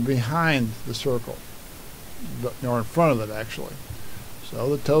can be behind the circle, or in front of it actually.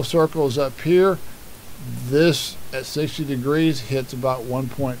 So the tow circle is up here. This at 60 degrees hits about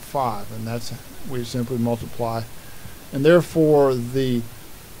 1.5, and that's, we simply multiply. And therefore the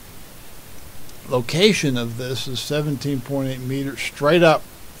location of this is 17.8 meters straight up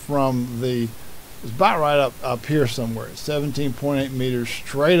from it's about right up here somewhere. It's 17.8 meters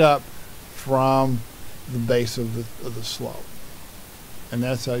straight up from the base of the slope. And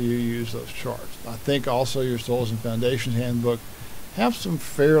that's how you use those charts. I think also your Soils and Foundations handbook have some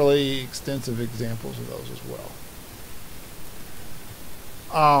fairly extensive examples of those as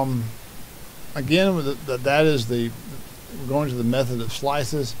well. Again, we're going to the method of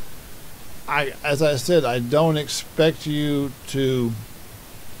slices. As I said, I don't expect you to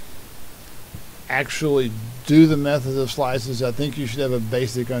actually do the method of slices. I think you should have a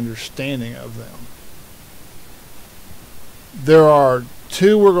basic understanding of them. There are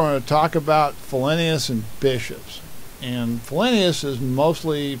two we're going to talk about, Fellenius and Bishops. And Fellenius is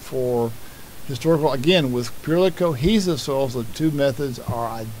mostly for historical, again, with purely cohesive soils, the two methods are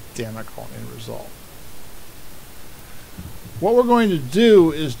identical in result. What we're going to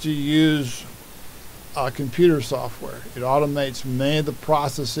do is to use computer software. It automates many of the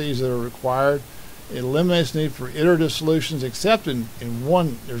processes that are required. It eliminates the need for iterative solutions, except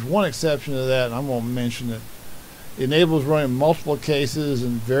there's one exception to that, and I'm going to mention it. It enables running multiple cases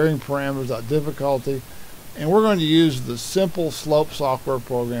and varying parameters without difficulty. And we're going to use the simple slope software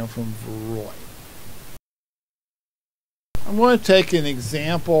program from Vroy. I'm going to take an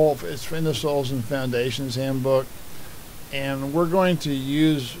example. It's in the Soils and Foundations handbook, and we're going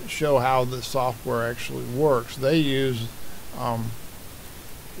to show how the software actually works. They use a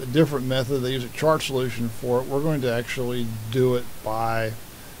different method. They use a chart solution for it. We're going to actually do it by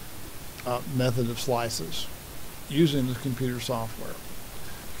method of slices using the computer software.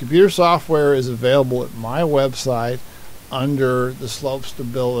 Computer software is available at my website under the slope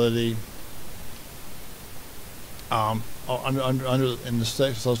stability in the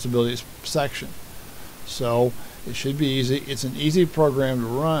slope stability section. So it should be easy. It's an easy program to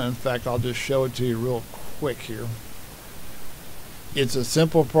run. In fact, I'll just show it to you real quick here. It's a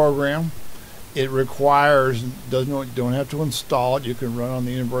simple program. It requires, don't have to install it. You can run on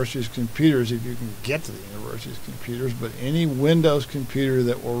the university's computers if you can get to the university's computers, but any Windows computer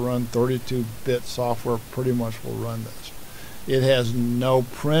that will run 32-bit software pretty much will run this. It has no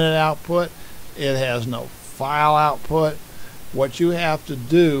printed output. It has no file output. What you have to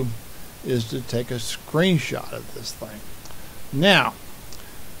do is to take a screenshot of this thing. Now,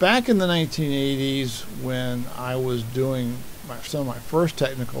 back in the 1980s when I was doing some of my first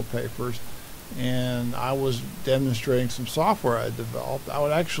technical papers, and I was demonstrating some software I had developed, I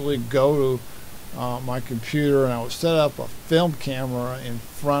would actually go to my computer and I would set up a film camera in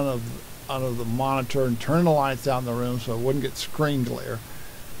front of the monitor and turn the lights out in the room so I wouldn't get screen glare.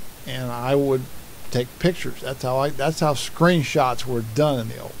 And I would take pictures. That's how screenshots were done in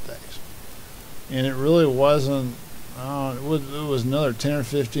the old days. And it really wasn't. It was another 10 or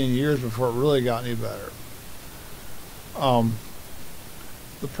 15 years before it really got any better.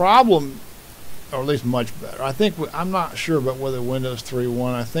 The problem, or at least much better. I think I'm not sure about whether Windows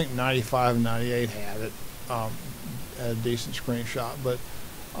 3.1. I think 95 and 98 had it, had a decent screenshot, but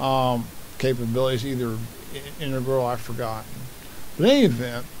capabilities either integral, I've forgotten. But in any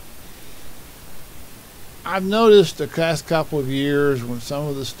event, I've noticed the past couple of years when some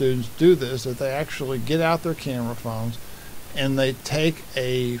of the students do this that they actually get out their camera phones and they take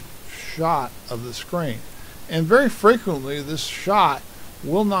a shot of the screen. And very frequently this shot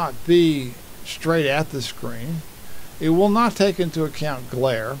will not be straight at the screen. It will not take into account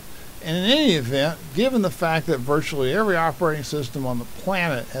glare. And in any event, given the fact that virtually every operating system on the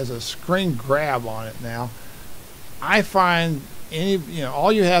planet has a screen grab on it now, I find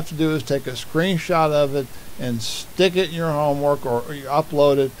all you have to do is take a screenshot of it and stick it in your homework, or you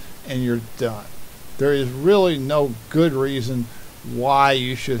upload it and you're done. There is really no good reason why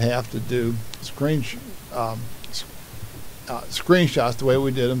you should have to do screenshots the way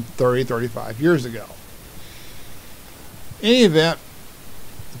we did them 30, 35 years ago. In any event,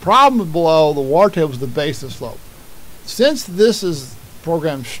 the problem below the water table is the basis slope. Since this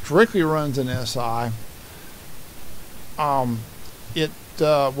program strictly runs in SI,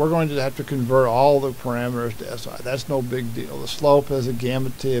 we're going to have to convert all the parameters to SI. That's no big deal. The slope has a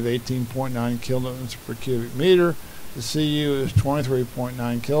gamma T of 18.9 kilonewtons per cubic meter. The CU is 23.9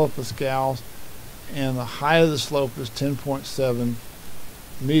 kilopascals, and the height of the slope is 10.7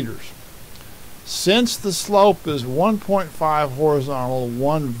 meters. Since the slope is 1.5 horizontal,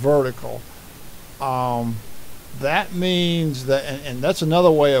 1 vertical, that means that, and that's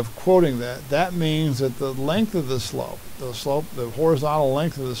another way of quoting that, that means that the length of the slope, the horizontal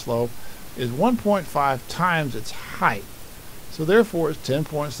length of the slope, is 1.5 times its height. So therefore it's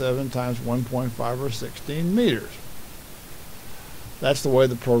 10.7 times 1.5, or 16 meters. That's the way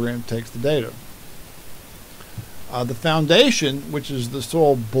the program takes the data. The foundation, which is the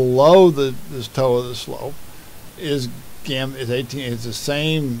soil below this toe of the slope, is 18. It's the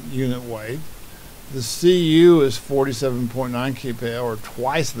same unit weight. The CU is 47.9 kPa, or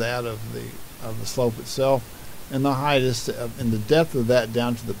twice that of the slope itself, and the height is, and the depth of that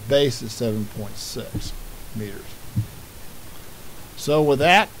down to the base is 7.6 meters. So with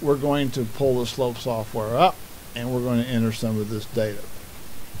that, we're going to pull the slope software up, and we're going to enter some of this data.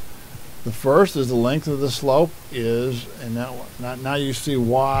 The first is the length of the slope is, and now you see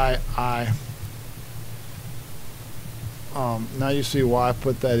why I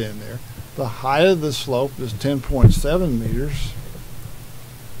put that in there. The height of the slope is 10.7 meters.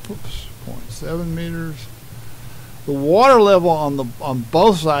 Oops, 0.7 meters. The water level on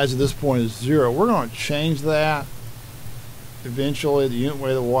both sides at this point is 0. We're going to change that eventually. The unit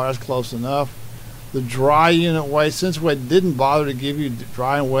weight of the water is close enough. The dry unit weight, since we didn't bother to give you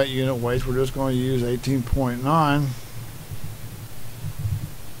dry and wet unit weights, we're just going to use 18.9.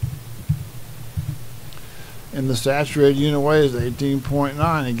 And the saturated unit weight is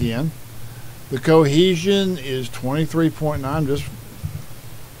 18.9 again. The cohesion is 23.9.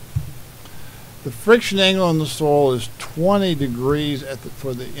 The friction angle in the soil is 20 degrees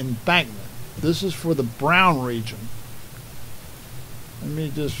for the embankment. This is for the brown region. Let me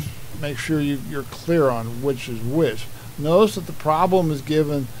just make sure you're clear on which is which. Notice that the problem is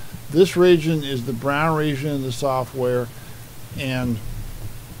given. This region is the brown region in the software, and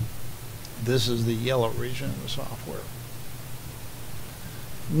this is the yellow region in the software.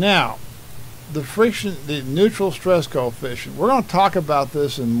 Now, the neutral stress coefficient. We're going to talk about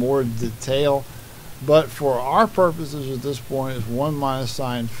this in more detail, but for our purposes at this point is 1 minus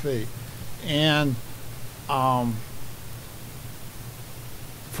sine phi. And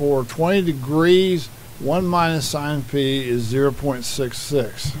for 20 degrees, 1 minus sine phi is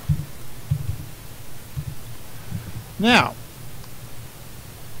 0.66. Now,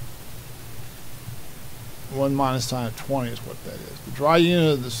 1 minus sine of 20 is what that is. The dry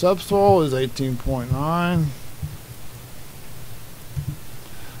unit of the subsoil is 18.9.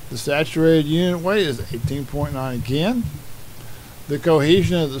 The saturated unit weight is 18.9 again. The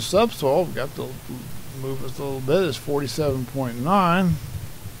cohesion of the subsoil, we've got to move this a little bit, is 47.9.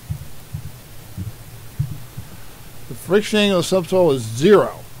 The friction angle of the subsoil is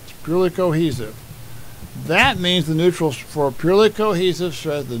 0. It's purely cohesive. That means for a purely cohesive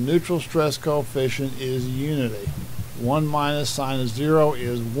stress, the neutral stress coefficient is unity. 1 minus sine of 0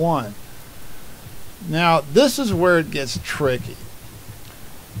 is 1. Now, this is where it gets tricky.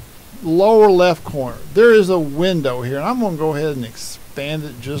 lower left corner, there is a window here, and I'm going to go ahead and expand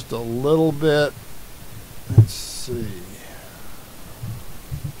it just a little bit. Let's see.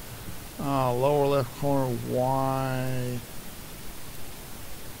 Lower left corner, Y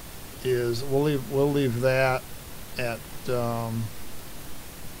is, we'll leave that at we'll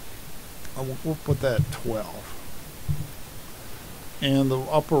put that at 12, and the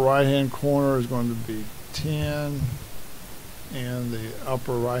upper right hand corner is going to be 10, and the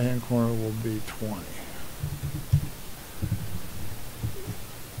upper right hand corner will be 20.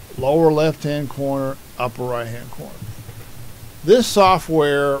 Lower left hand corner, upper right hand corner. This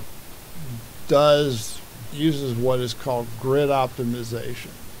software uses what is called grid optimization.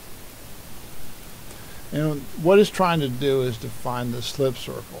 And what it's trying to do is to find the slip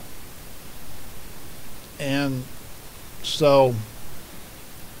circle. And so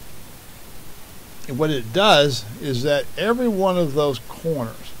what it does is that every one of those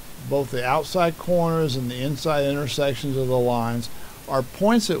corners, both the outside corners and the inside intersections of the lines, are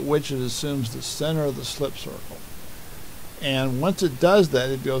points at which it assumes the center of the slip circle. And once it does that,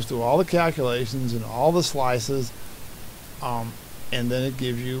 it goes through all the calculations and all the slices, and then it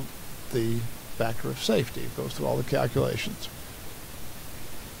gives you the factor of safety. It goes through all the calculations.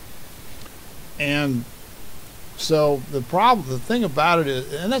 And so the thing about it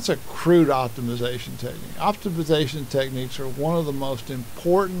is, and that's a crude optimization technique. Optimization techniques are one of the most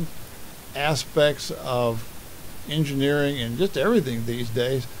important aspects of engineering and just everything these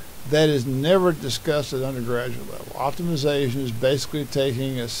days that is never discussed at undergraduate level. Optimization is basically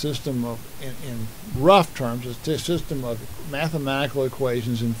taking a system of, in rough terms, a system of mathematical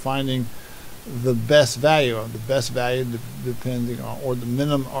equations and finding the best value of the best value depending on, or the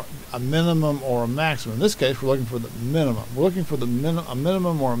minimum, or a minimum or a maximum. In this case, we're looking for the minimum. We're looking for a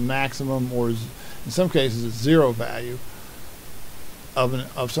minimum or a maximum, or in some cases, a zero value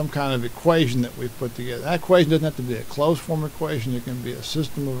of some kind of equation that we've put together. That equation doesn't have to be a closed form equation. It can be a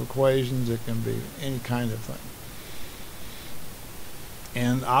system of equations. It can be any kind of thing.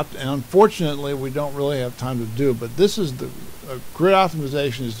 And unfortunately, we don't really have time to do it. But this is grid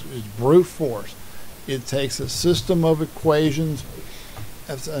optimization is brute force. It takes a system of equations,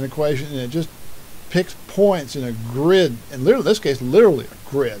 that's an equation, and it just picks points in a grid, and literally, in this case, literally a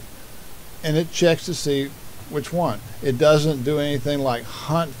grid, and it checks to see which one. It doesn't do anything like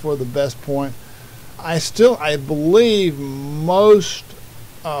hunt for the best point. I believe most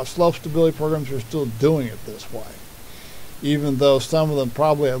slope stability programs are still doing it this way, even though some of them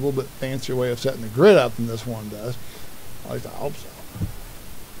probably have a little bit fancier way of setting the grid up than this one does. At least I hope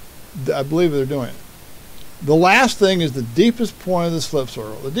so. I believe they're doing it. The last thing is the deepest point of the slip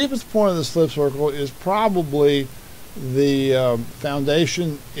circle. The deepest point of the slip circle is probably the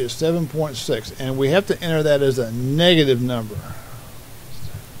foundation is 7.6, and we have to enter that as a negative number.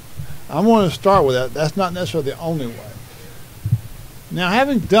 I'm going to start with that. That's not necessarily the only way. Now,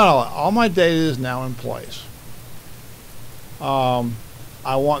 having done all my data is now in place. I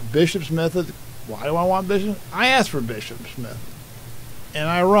want Bishop's method. Why do I want Bishop's? I asked for Bishop's method, and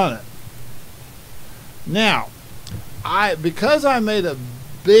I run it. Now, because I made a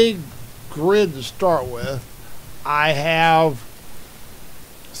big grid to start with, I have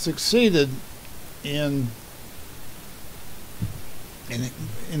succeeded in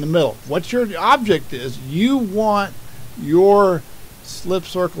the middle. What your object is, you want your slip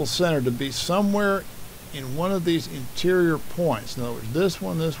circle center to be somewhere in one of these interior points. In other words, this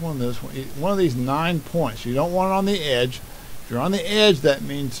one, one of these 9 points. You don't want it on the edge. If you're on the edge, that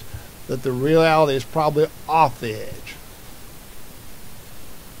means that the reality is probably off the edge.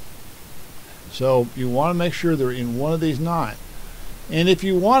 So you want to make sure they're in one of these 9. And if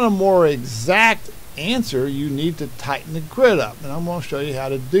you want a more exact answer, you need to tighten the grid up. And I'm going to show you how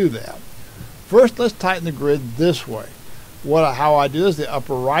to do that. First, let's tighten the grid this way. How I do is the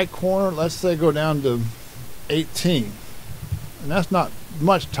upper right corner, let's say go down to 18. And that's not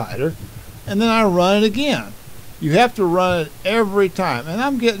much tighter. And then I run it again. You have to run it every time. And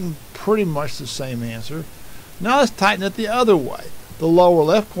I'm getting pretty much the same answer. Now let's tighten it the other way. The lower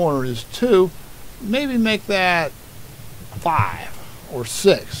left corner is 2. Maybe make that 5 or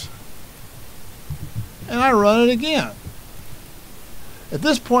 6. And I run it again. At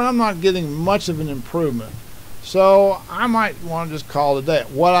this point, I'm not getting much of an improvement. So I might want to just call it a day.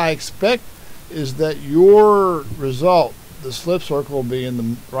 What I expect is that your result, the slip circle, will be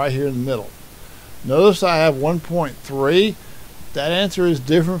right here in the middle. Notice I have 1.3. That answer is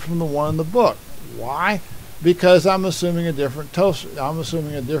different from the one in the book. Why? Because I'm assuming a different I'm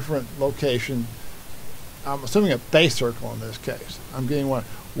assuming a different location. I'm assuming a base circle in this case. I'm getting one.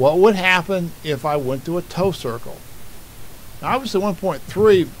 What would happen if I went to a toe circle? Now, obviously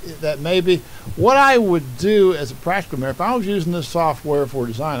 1.3, that may be. What I would do as a practical matter, if I was using this software for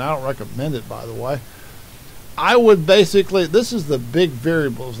design, I don't recommend it, by the way, I would basically, this is the big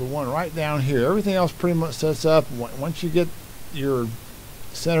variables, the one right down here. Everything else pretty much sets up. Once you get your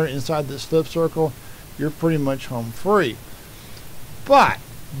center inside the slip circle, you're pretty much home free. But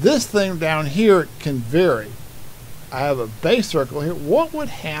this thing down here can vary. I have a base circle here. What would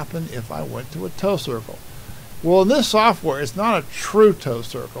happen if I went to a toe circle? Well, in this software, it's not a true toe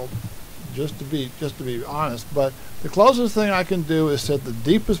circle, just to be honest, but the closest thing I can do is set the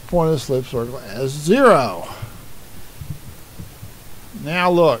deepest point of the slip circle as 0.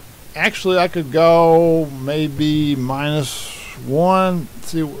 Now look, actually I could go maybe -1.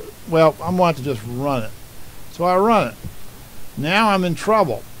 See, well, I'm going to just run it. So I run it. Now I'm in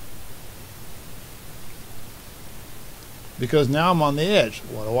trouble, because now I'm on the edge.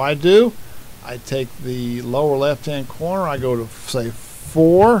 What do? I take the lower left-hand corner, I go to, say,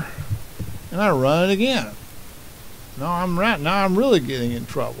 4, and I run it again. Now I'm really getting in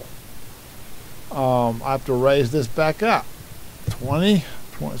trouble. I have to raise this back up. 20,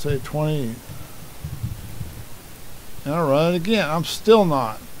 say 20, and I run it again. I'm still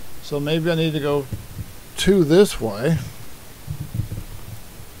not. So maybe I need to go 2 this way.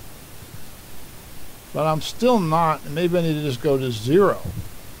 But I'm still not. Maybe I need to just go to 0.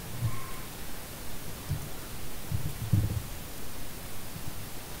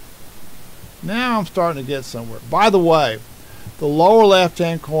 Now I'm starting to get somewhere. By the way, the lower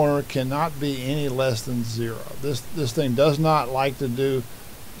left-hand corner cannot be any less than 0. This thing does not like to do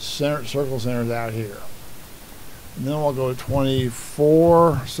circle centers out here. And then we'll go to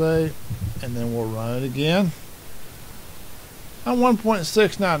 24, say, and then we'll run it again. I'm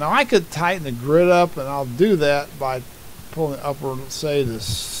 1.6 now. Now I could tighten the grid up, and I'll do that by pulling the upper, say, to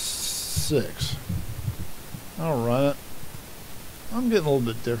 6. I'll run it. I'm getting a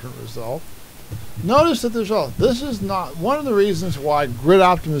little bit different result. Notice that this is not one of the reasons why grid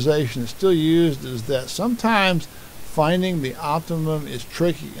optimization is still used, is that sometimes finding the optimum is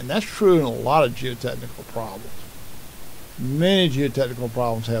tricky, and that's true in a lot of geotechnical problems. Many geotechnical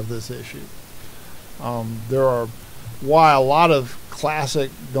problems have this issue. There are why a lot of classic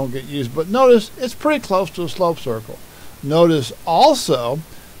don't get used, but notice it's pretty close to a slope circle. Notice also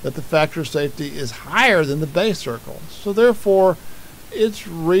that the factor of safety is higher than the base circle, so therefore it's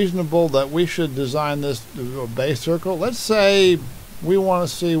reasonable that we should design this to a base circle. Let's say we want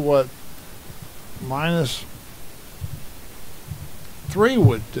to see what -3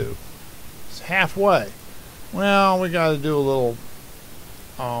 would do. It's halfway. Well, we got to do a little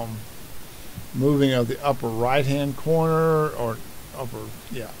moving of the upper right hand corner, or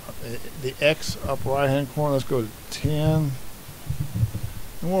the X upper right hand corner. Let's go to 10,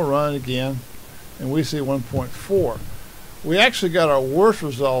 and we'll run it again, and we see 1.4. We actually got our worst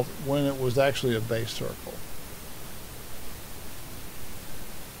result when it was actually a base circle.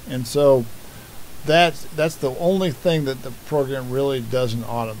 And so that's the only thing that the program really doesn't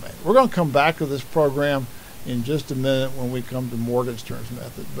automate. We're going to come back to this program in just a minute when we come to Morgenstern's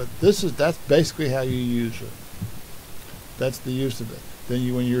method, but that's basically how you use it. That's the use of it.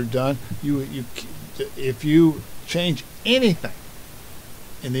 Then when you're done, if you change anything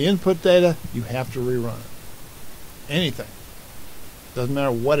in the input data, you have to rerun it. Anything. Doesn't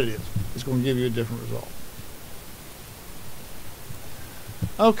matter what it is. It's going to give you a different result.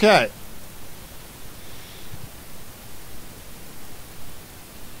 Okay.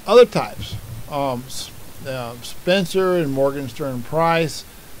 Other types. Spencer and Morgenstern Price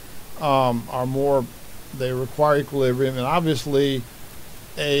are more, they require equilibrium, and obviously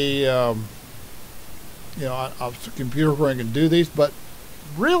a computer program can do these, but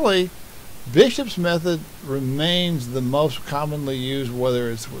really Bishop's method remains the most commonly used,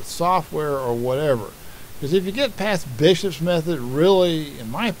 whether it's with software or whatever. Because if you get past Bishop's method, really, in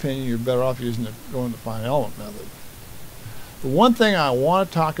my opinion, you're better off going to finite element method. The one thing I want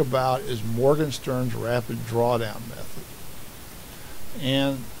to talk about is Morgenstern's rapid drawdown method.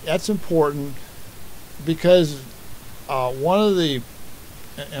 And that's important because one of the,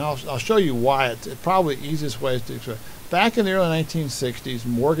 and I'll show you why, it's probably the easiest way to explain. Back in the early 1960s,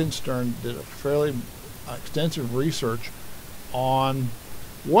 Morgenstern did a fairly extensive research on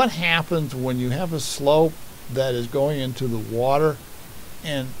what happens when you have a slope that is going into the water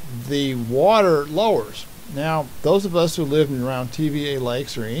and the water lowers. Now, those of us who live around TVA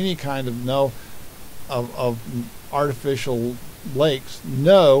lakes or any kind of of artificial lakes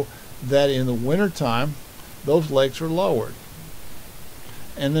know that in the wintertime, those lakes are lowered.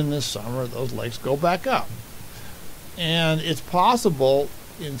 And then this summer, those lakes go back up. And it's possible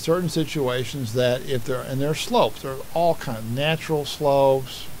in certain situations that if they're, and there are slopes, there are all kind of natural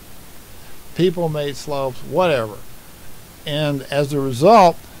slopes, people-made slopes, whatever. And as a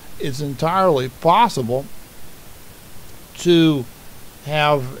result, it's entirely possible to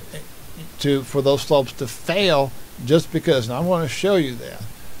for those slopes to fail just because, and I'm going to show you that.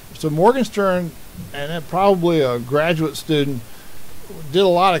 So Morgenstern, and probably a graduate student, did a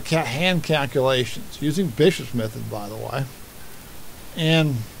lot of hand calculations using Bishop's method, by the way,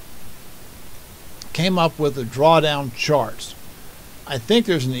 and came up with the drawdown charts. I think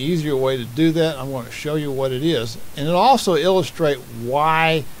there's an easier way to do that. I'm going to show you what it is, and it'll also illustrate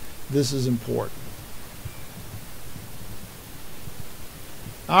why this is important.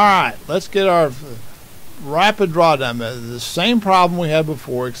 All right, let's get our rapid drawdown method. The same problem we had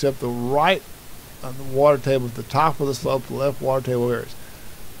before, except the right on the water table at the top of the slope, the left water table varies.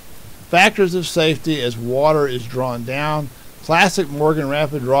 Factors of safety as water is drawn down. Classic Morgan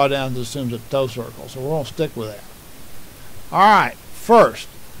rapid drawdowns assumes a tow circle, so we're going to stick with that. All right, first,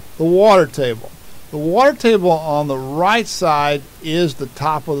 the water table. The water table on the right side is the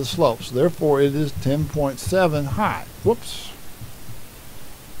top of the slope, so therefore it is 10.7 high. Whoops.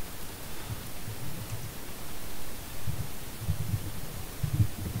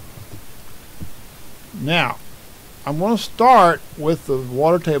 Now, I'm going to start with the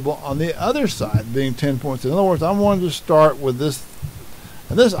water table on the other side being 10.7. In other words, I wanted to start with this.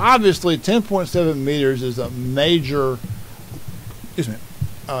 And this obviously 10.7 meters is a major, is a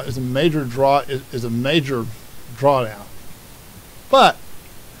major drawdown. But,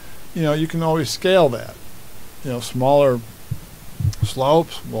 you know, you can always scale that. You know, smaller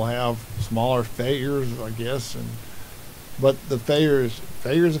slopes will have smaller failures, I guess, but the failure is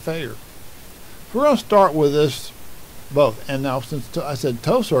a failure. We're going to start with this both. And now, since I said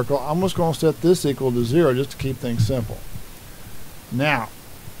tow circle, I'm just going to set this equal to 0 just to keep things simple. Now,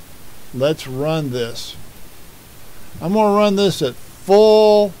 let's run this. I'm going to run this at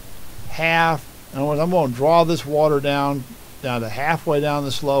full half. In other words, I'm going to draw this water down to halfway down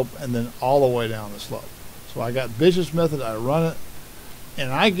the slope and then all the way down the slope. So I got Bishop's method, I run it, and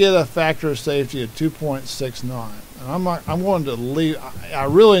I get a factor of safety of 2.69. And I'm going to leave, I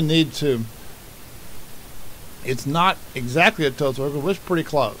really need to. It's not exactly a tow circle, but it's pretty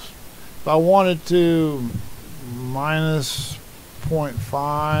close. If I wanted to minus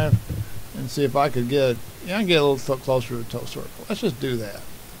 0.5 and see if I could get, I can get a little closer to a tow circle. Let's just do that.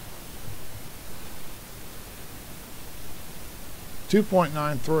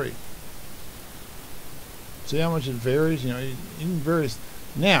 2.93. See how much it varies? You know, it even varies.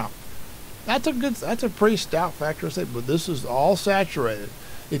 Now, that's a pretty stout factor of safety, but this is all saturated.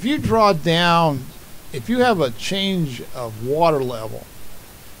 If you draw down, if you have a change of water level,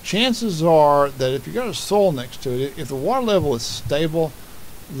 chances are that if you got a soil next to it, if the water level is stable,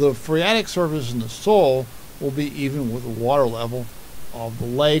 the phreatic surface in the soil will be even with the water level of the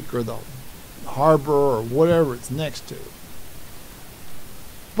lake or the harbor or whatever it's next to.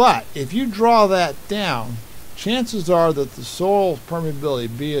 But if you draw that down, chances are that the soil's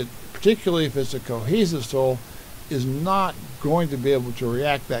permeability, be it particularly if it's a cohesive soil, is not going to be able to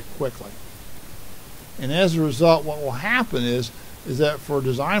react that quickly. And as a result, what will happen is that for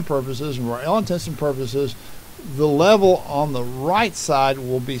design purposes and for all intents and purposes, the level on the right side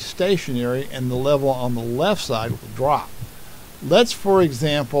will be stationary and the level on the left side will drop. Let's, for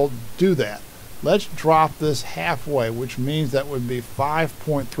example, do that. Let's drop this halfway, which means that would be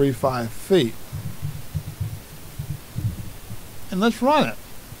 5.35 feet. And let's run it.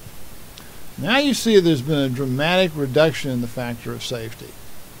 Now you see there's been a dramatic reduction in the factor of safety.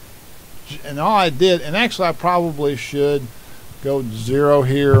 And all I did, and actually I probably should go to 0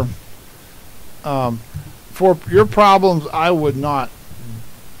 here. For your problems, I would not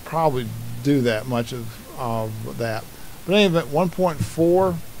probably do that much of that. But anyway,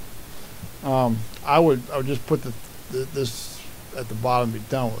 1.4, I would just put this at the bottom and be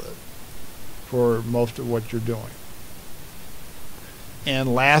done with it for most of what you're doing.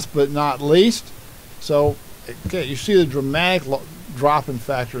 And last but not least, so okay, you see the dramatic drop in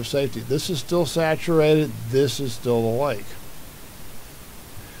factor of safety. This is still saturated, this is still the lake.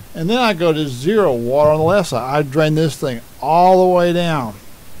 And then I go to 0, water on the left side. I drain this thing all the way down.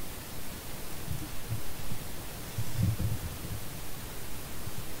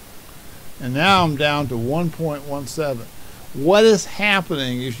 And now I'm down to 1.17. What is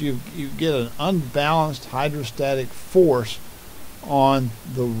happening is you get an unbalanced hydrostatic force on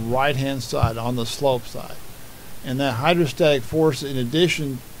the right hand side, on the slope side. And that hydrostatic force, in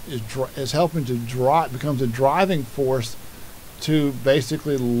addition, is helping to becomes a driving force to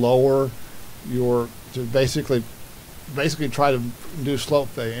basically lower to basically basically try to do slope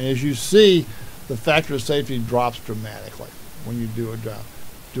failure. And as you see, the factor of safety drops dramatically when you do a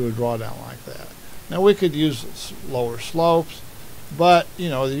drawdown like that. Now we could use lower slopes, but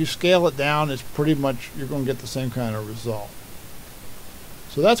you scale it down, it's pretty much, you're going to get the same kind of result.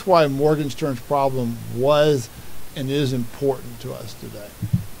 So that's why Morgenstern's problem was and is important to us today.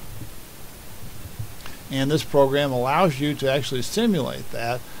 And this program allows you to actually simulate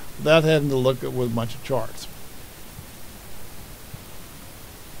that without having to look at with a bunch of charts.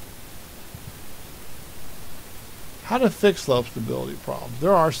 How to fix slope stability problems?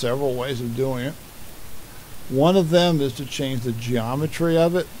 There are several ways of doing it. One of them is to change the geometry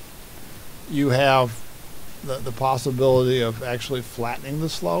of it. You have the possibility of actually flattening the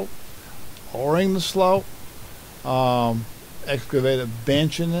slope, lowering the slope, excavate a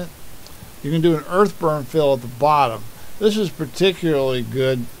bench in it. You can do an earth burn fill at the bottom. This is particularly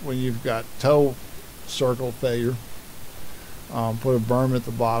good when you've got toe circle failure. Put a berm at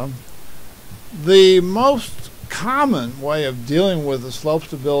the bottom. The most common way of dealing with the slope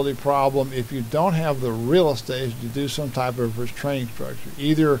stability problem, if you don't have the real estate, is to do some type of retaining structure,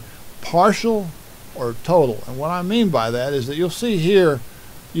 either partial or total. And what I mean by that is that you'll see here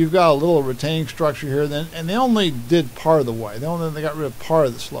you've got a little retaining structure here, and they only did part of the way. They got rid of part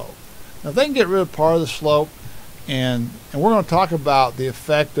of the slope. Now if they can get rid of part of the slope, and we're going to talk about the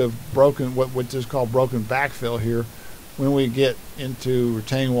effect of broken, what is called broken backfill here, when we get into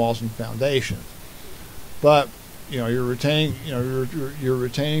retaining walls and foundations. But your retaining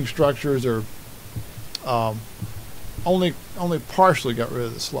structures are only partially got rid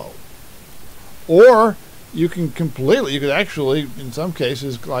of the slope. Or you could actually, in some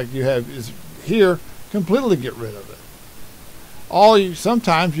cases, like you have is here, completely get rid of it.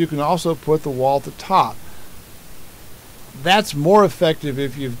 Sometimes you can also put the wall at the top. That's more effective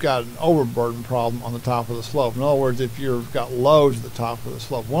if you've got an overburden problem on the top of the slope. In other words, if you've got loads at the top of the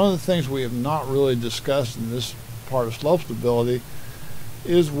slope. One of the things we have not really discussed in this part of slope stability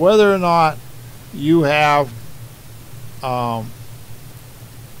is whether or not you have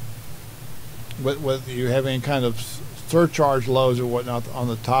whether you have any kind of surcharge loads or whatnot on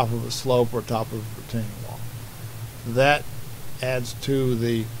the top of a slope or top of a retaining wall. That adds to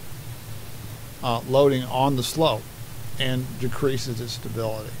the loading on the slope and decreases its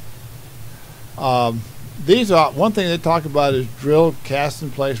stability. One thing they talk about is drilled, cast in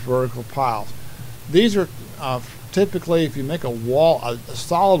place vertical piles. These are typically, if you make a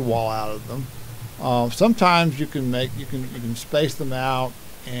solid wall out of them, sometimes you can space them out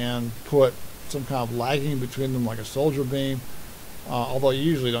and put some kind of lagging between them, like a soldier beam. Although you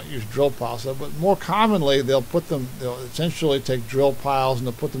usually don't use drill piles, but more commonly they'll essentially take drill piles and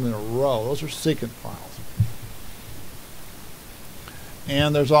they'll put them in a row. Those are secant piles.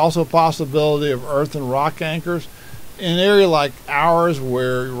 And there's also a possibility of earth and rock anchors. In an area like ours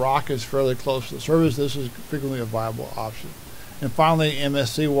where rock is fairly close to the surface, this is frequently a viable option. And finally,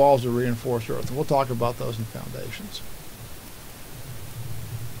 MSC walls or reinforced earth. And we'll talk about those in foundations.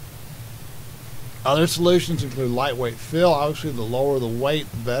 Other solutions include lightweight fill. Obviously, the lower the weight,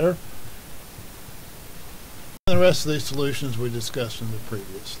 the better. And the rest of these solutions we discussed in the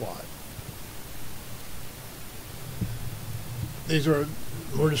previous slide. These are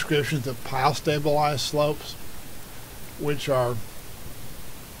more descriptions of pile stabilized slopes, which are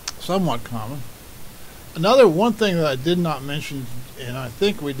somewhat common. One thing that I did not mention, and I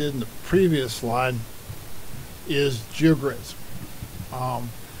think we did in the previous slide, is geogrids.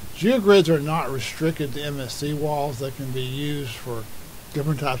 Geogrids are not restricted to MSC walls. They can be used for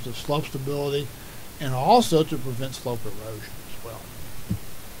different types of slope stability and also to prevent slope erosion as well.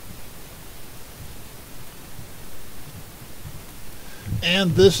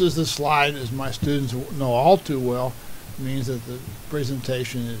 And this is the slide, as my students know all too well, means that the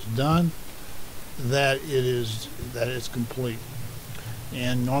presentation is done, that it's complete.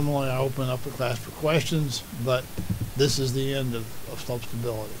 And normally I open up the class for questions, but this is the end of slope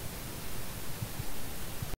stability.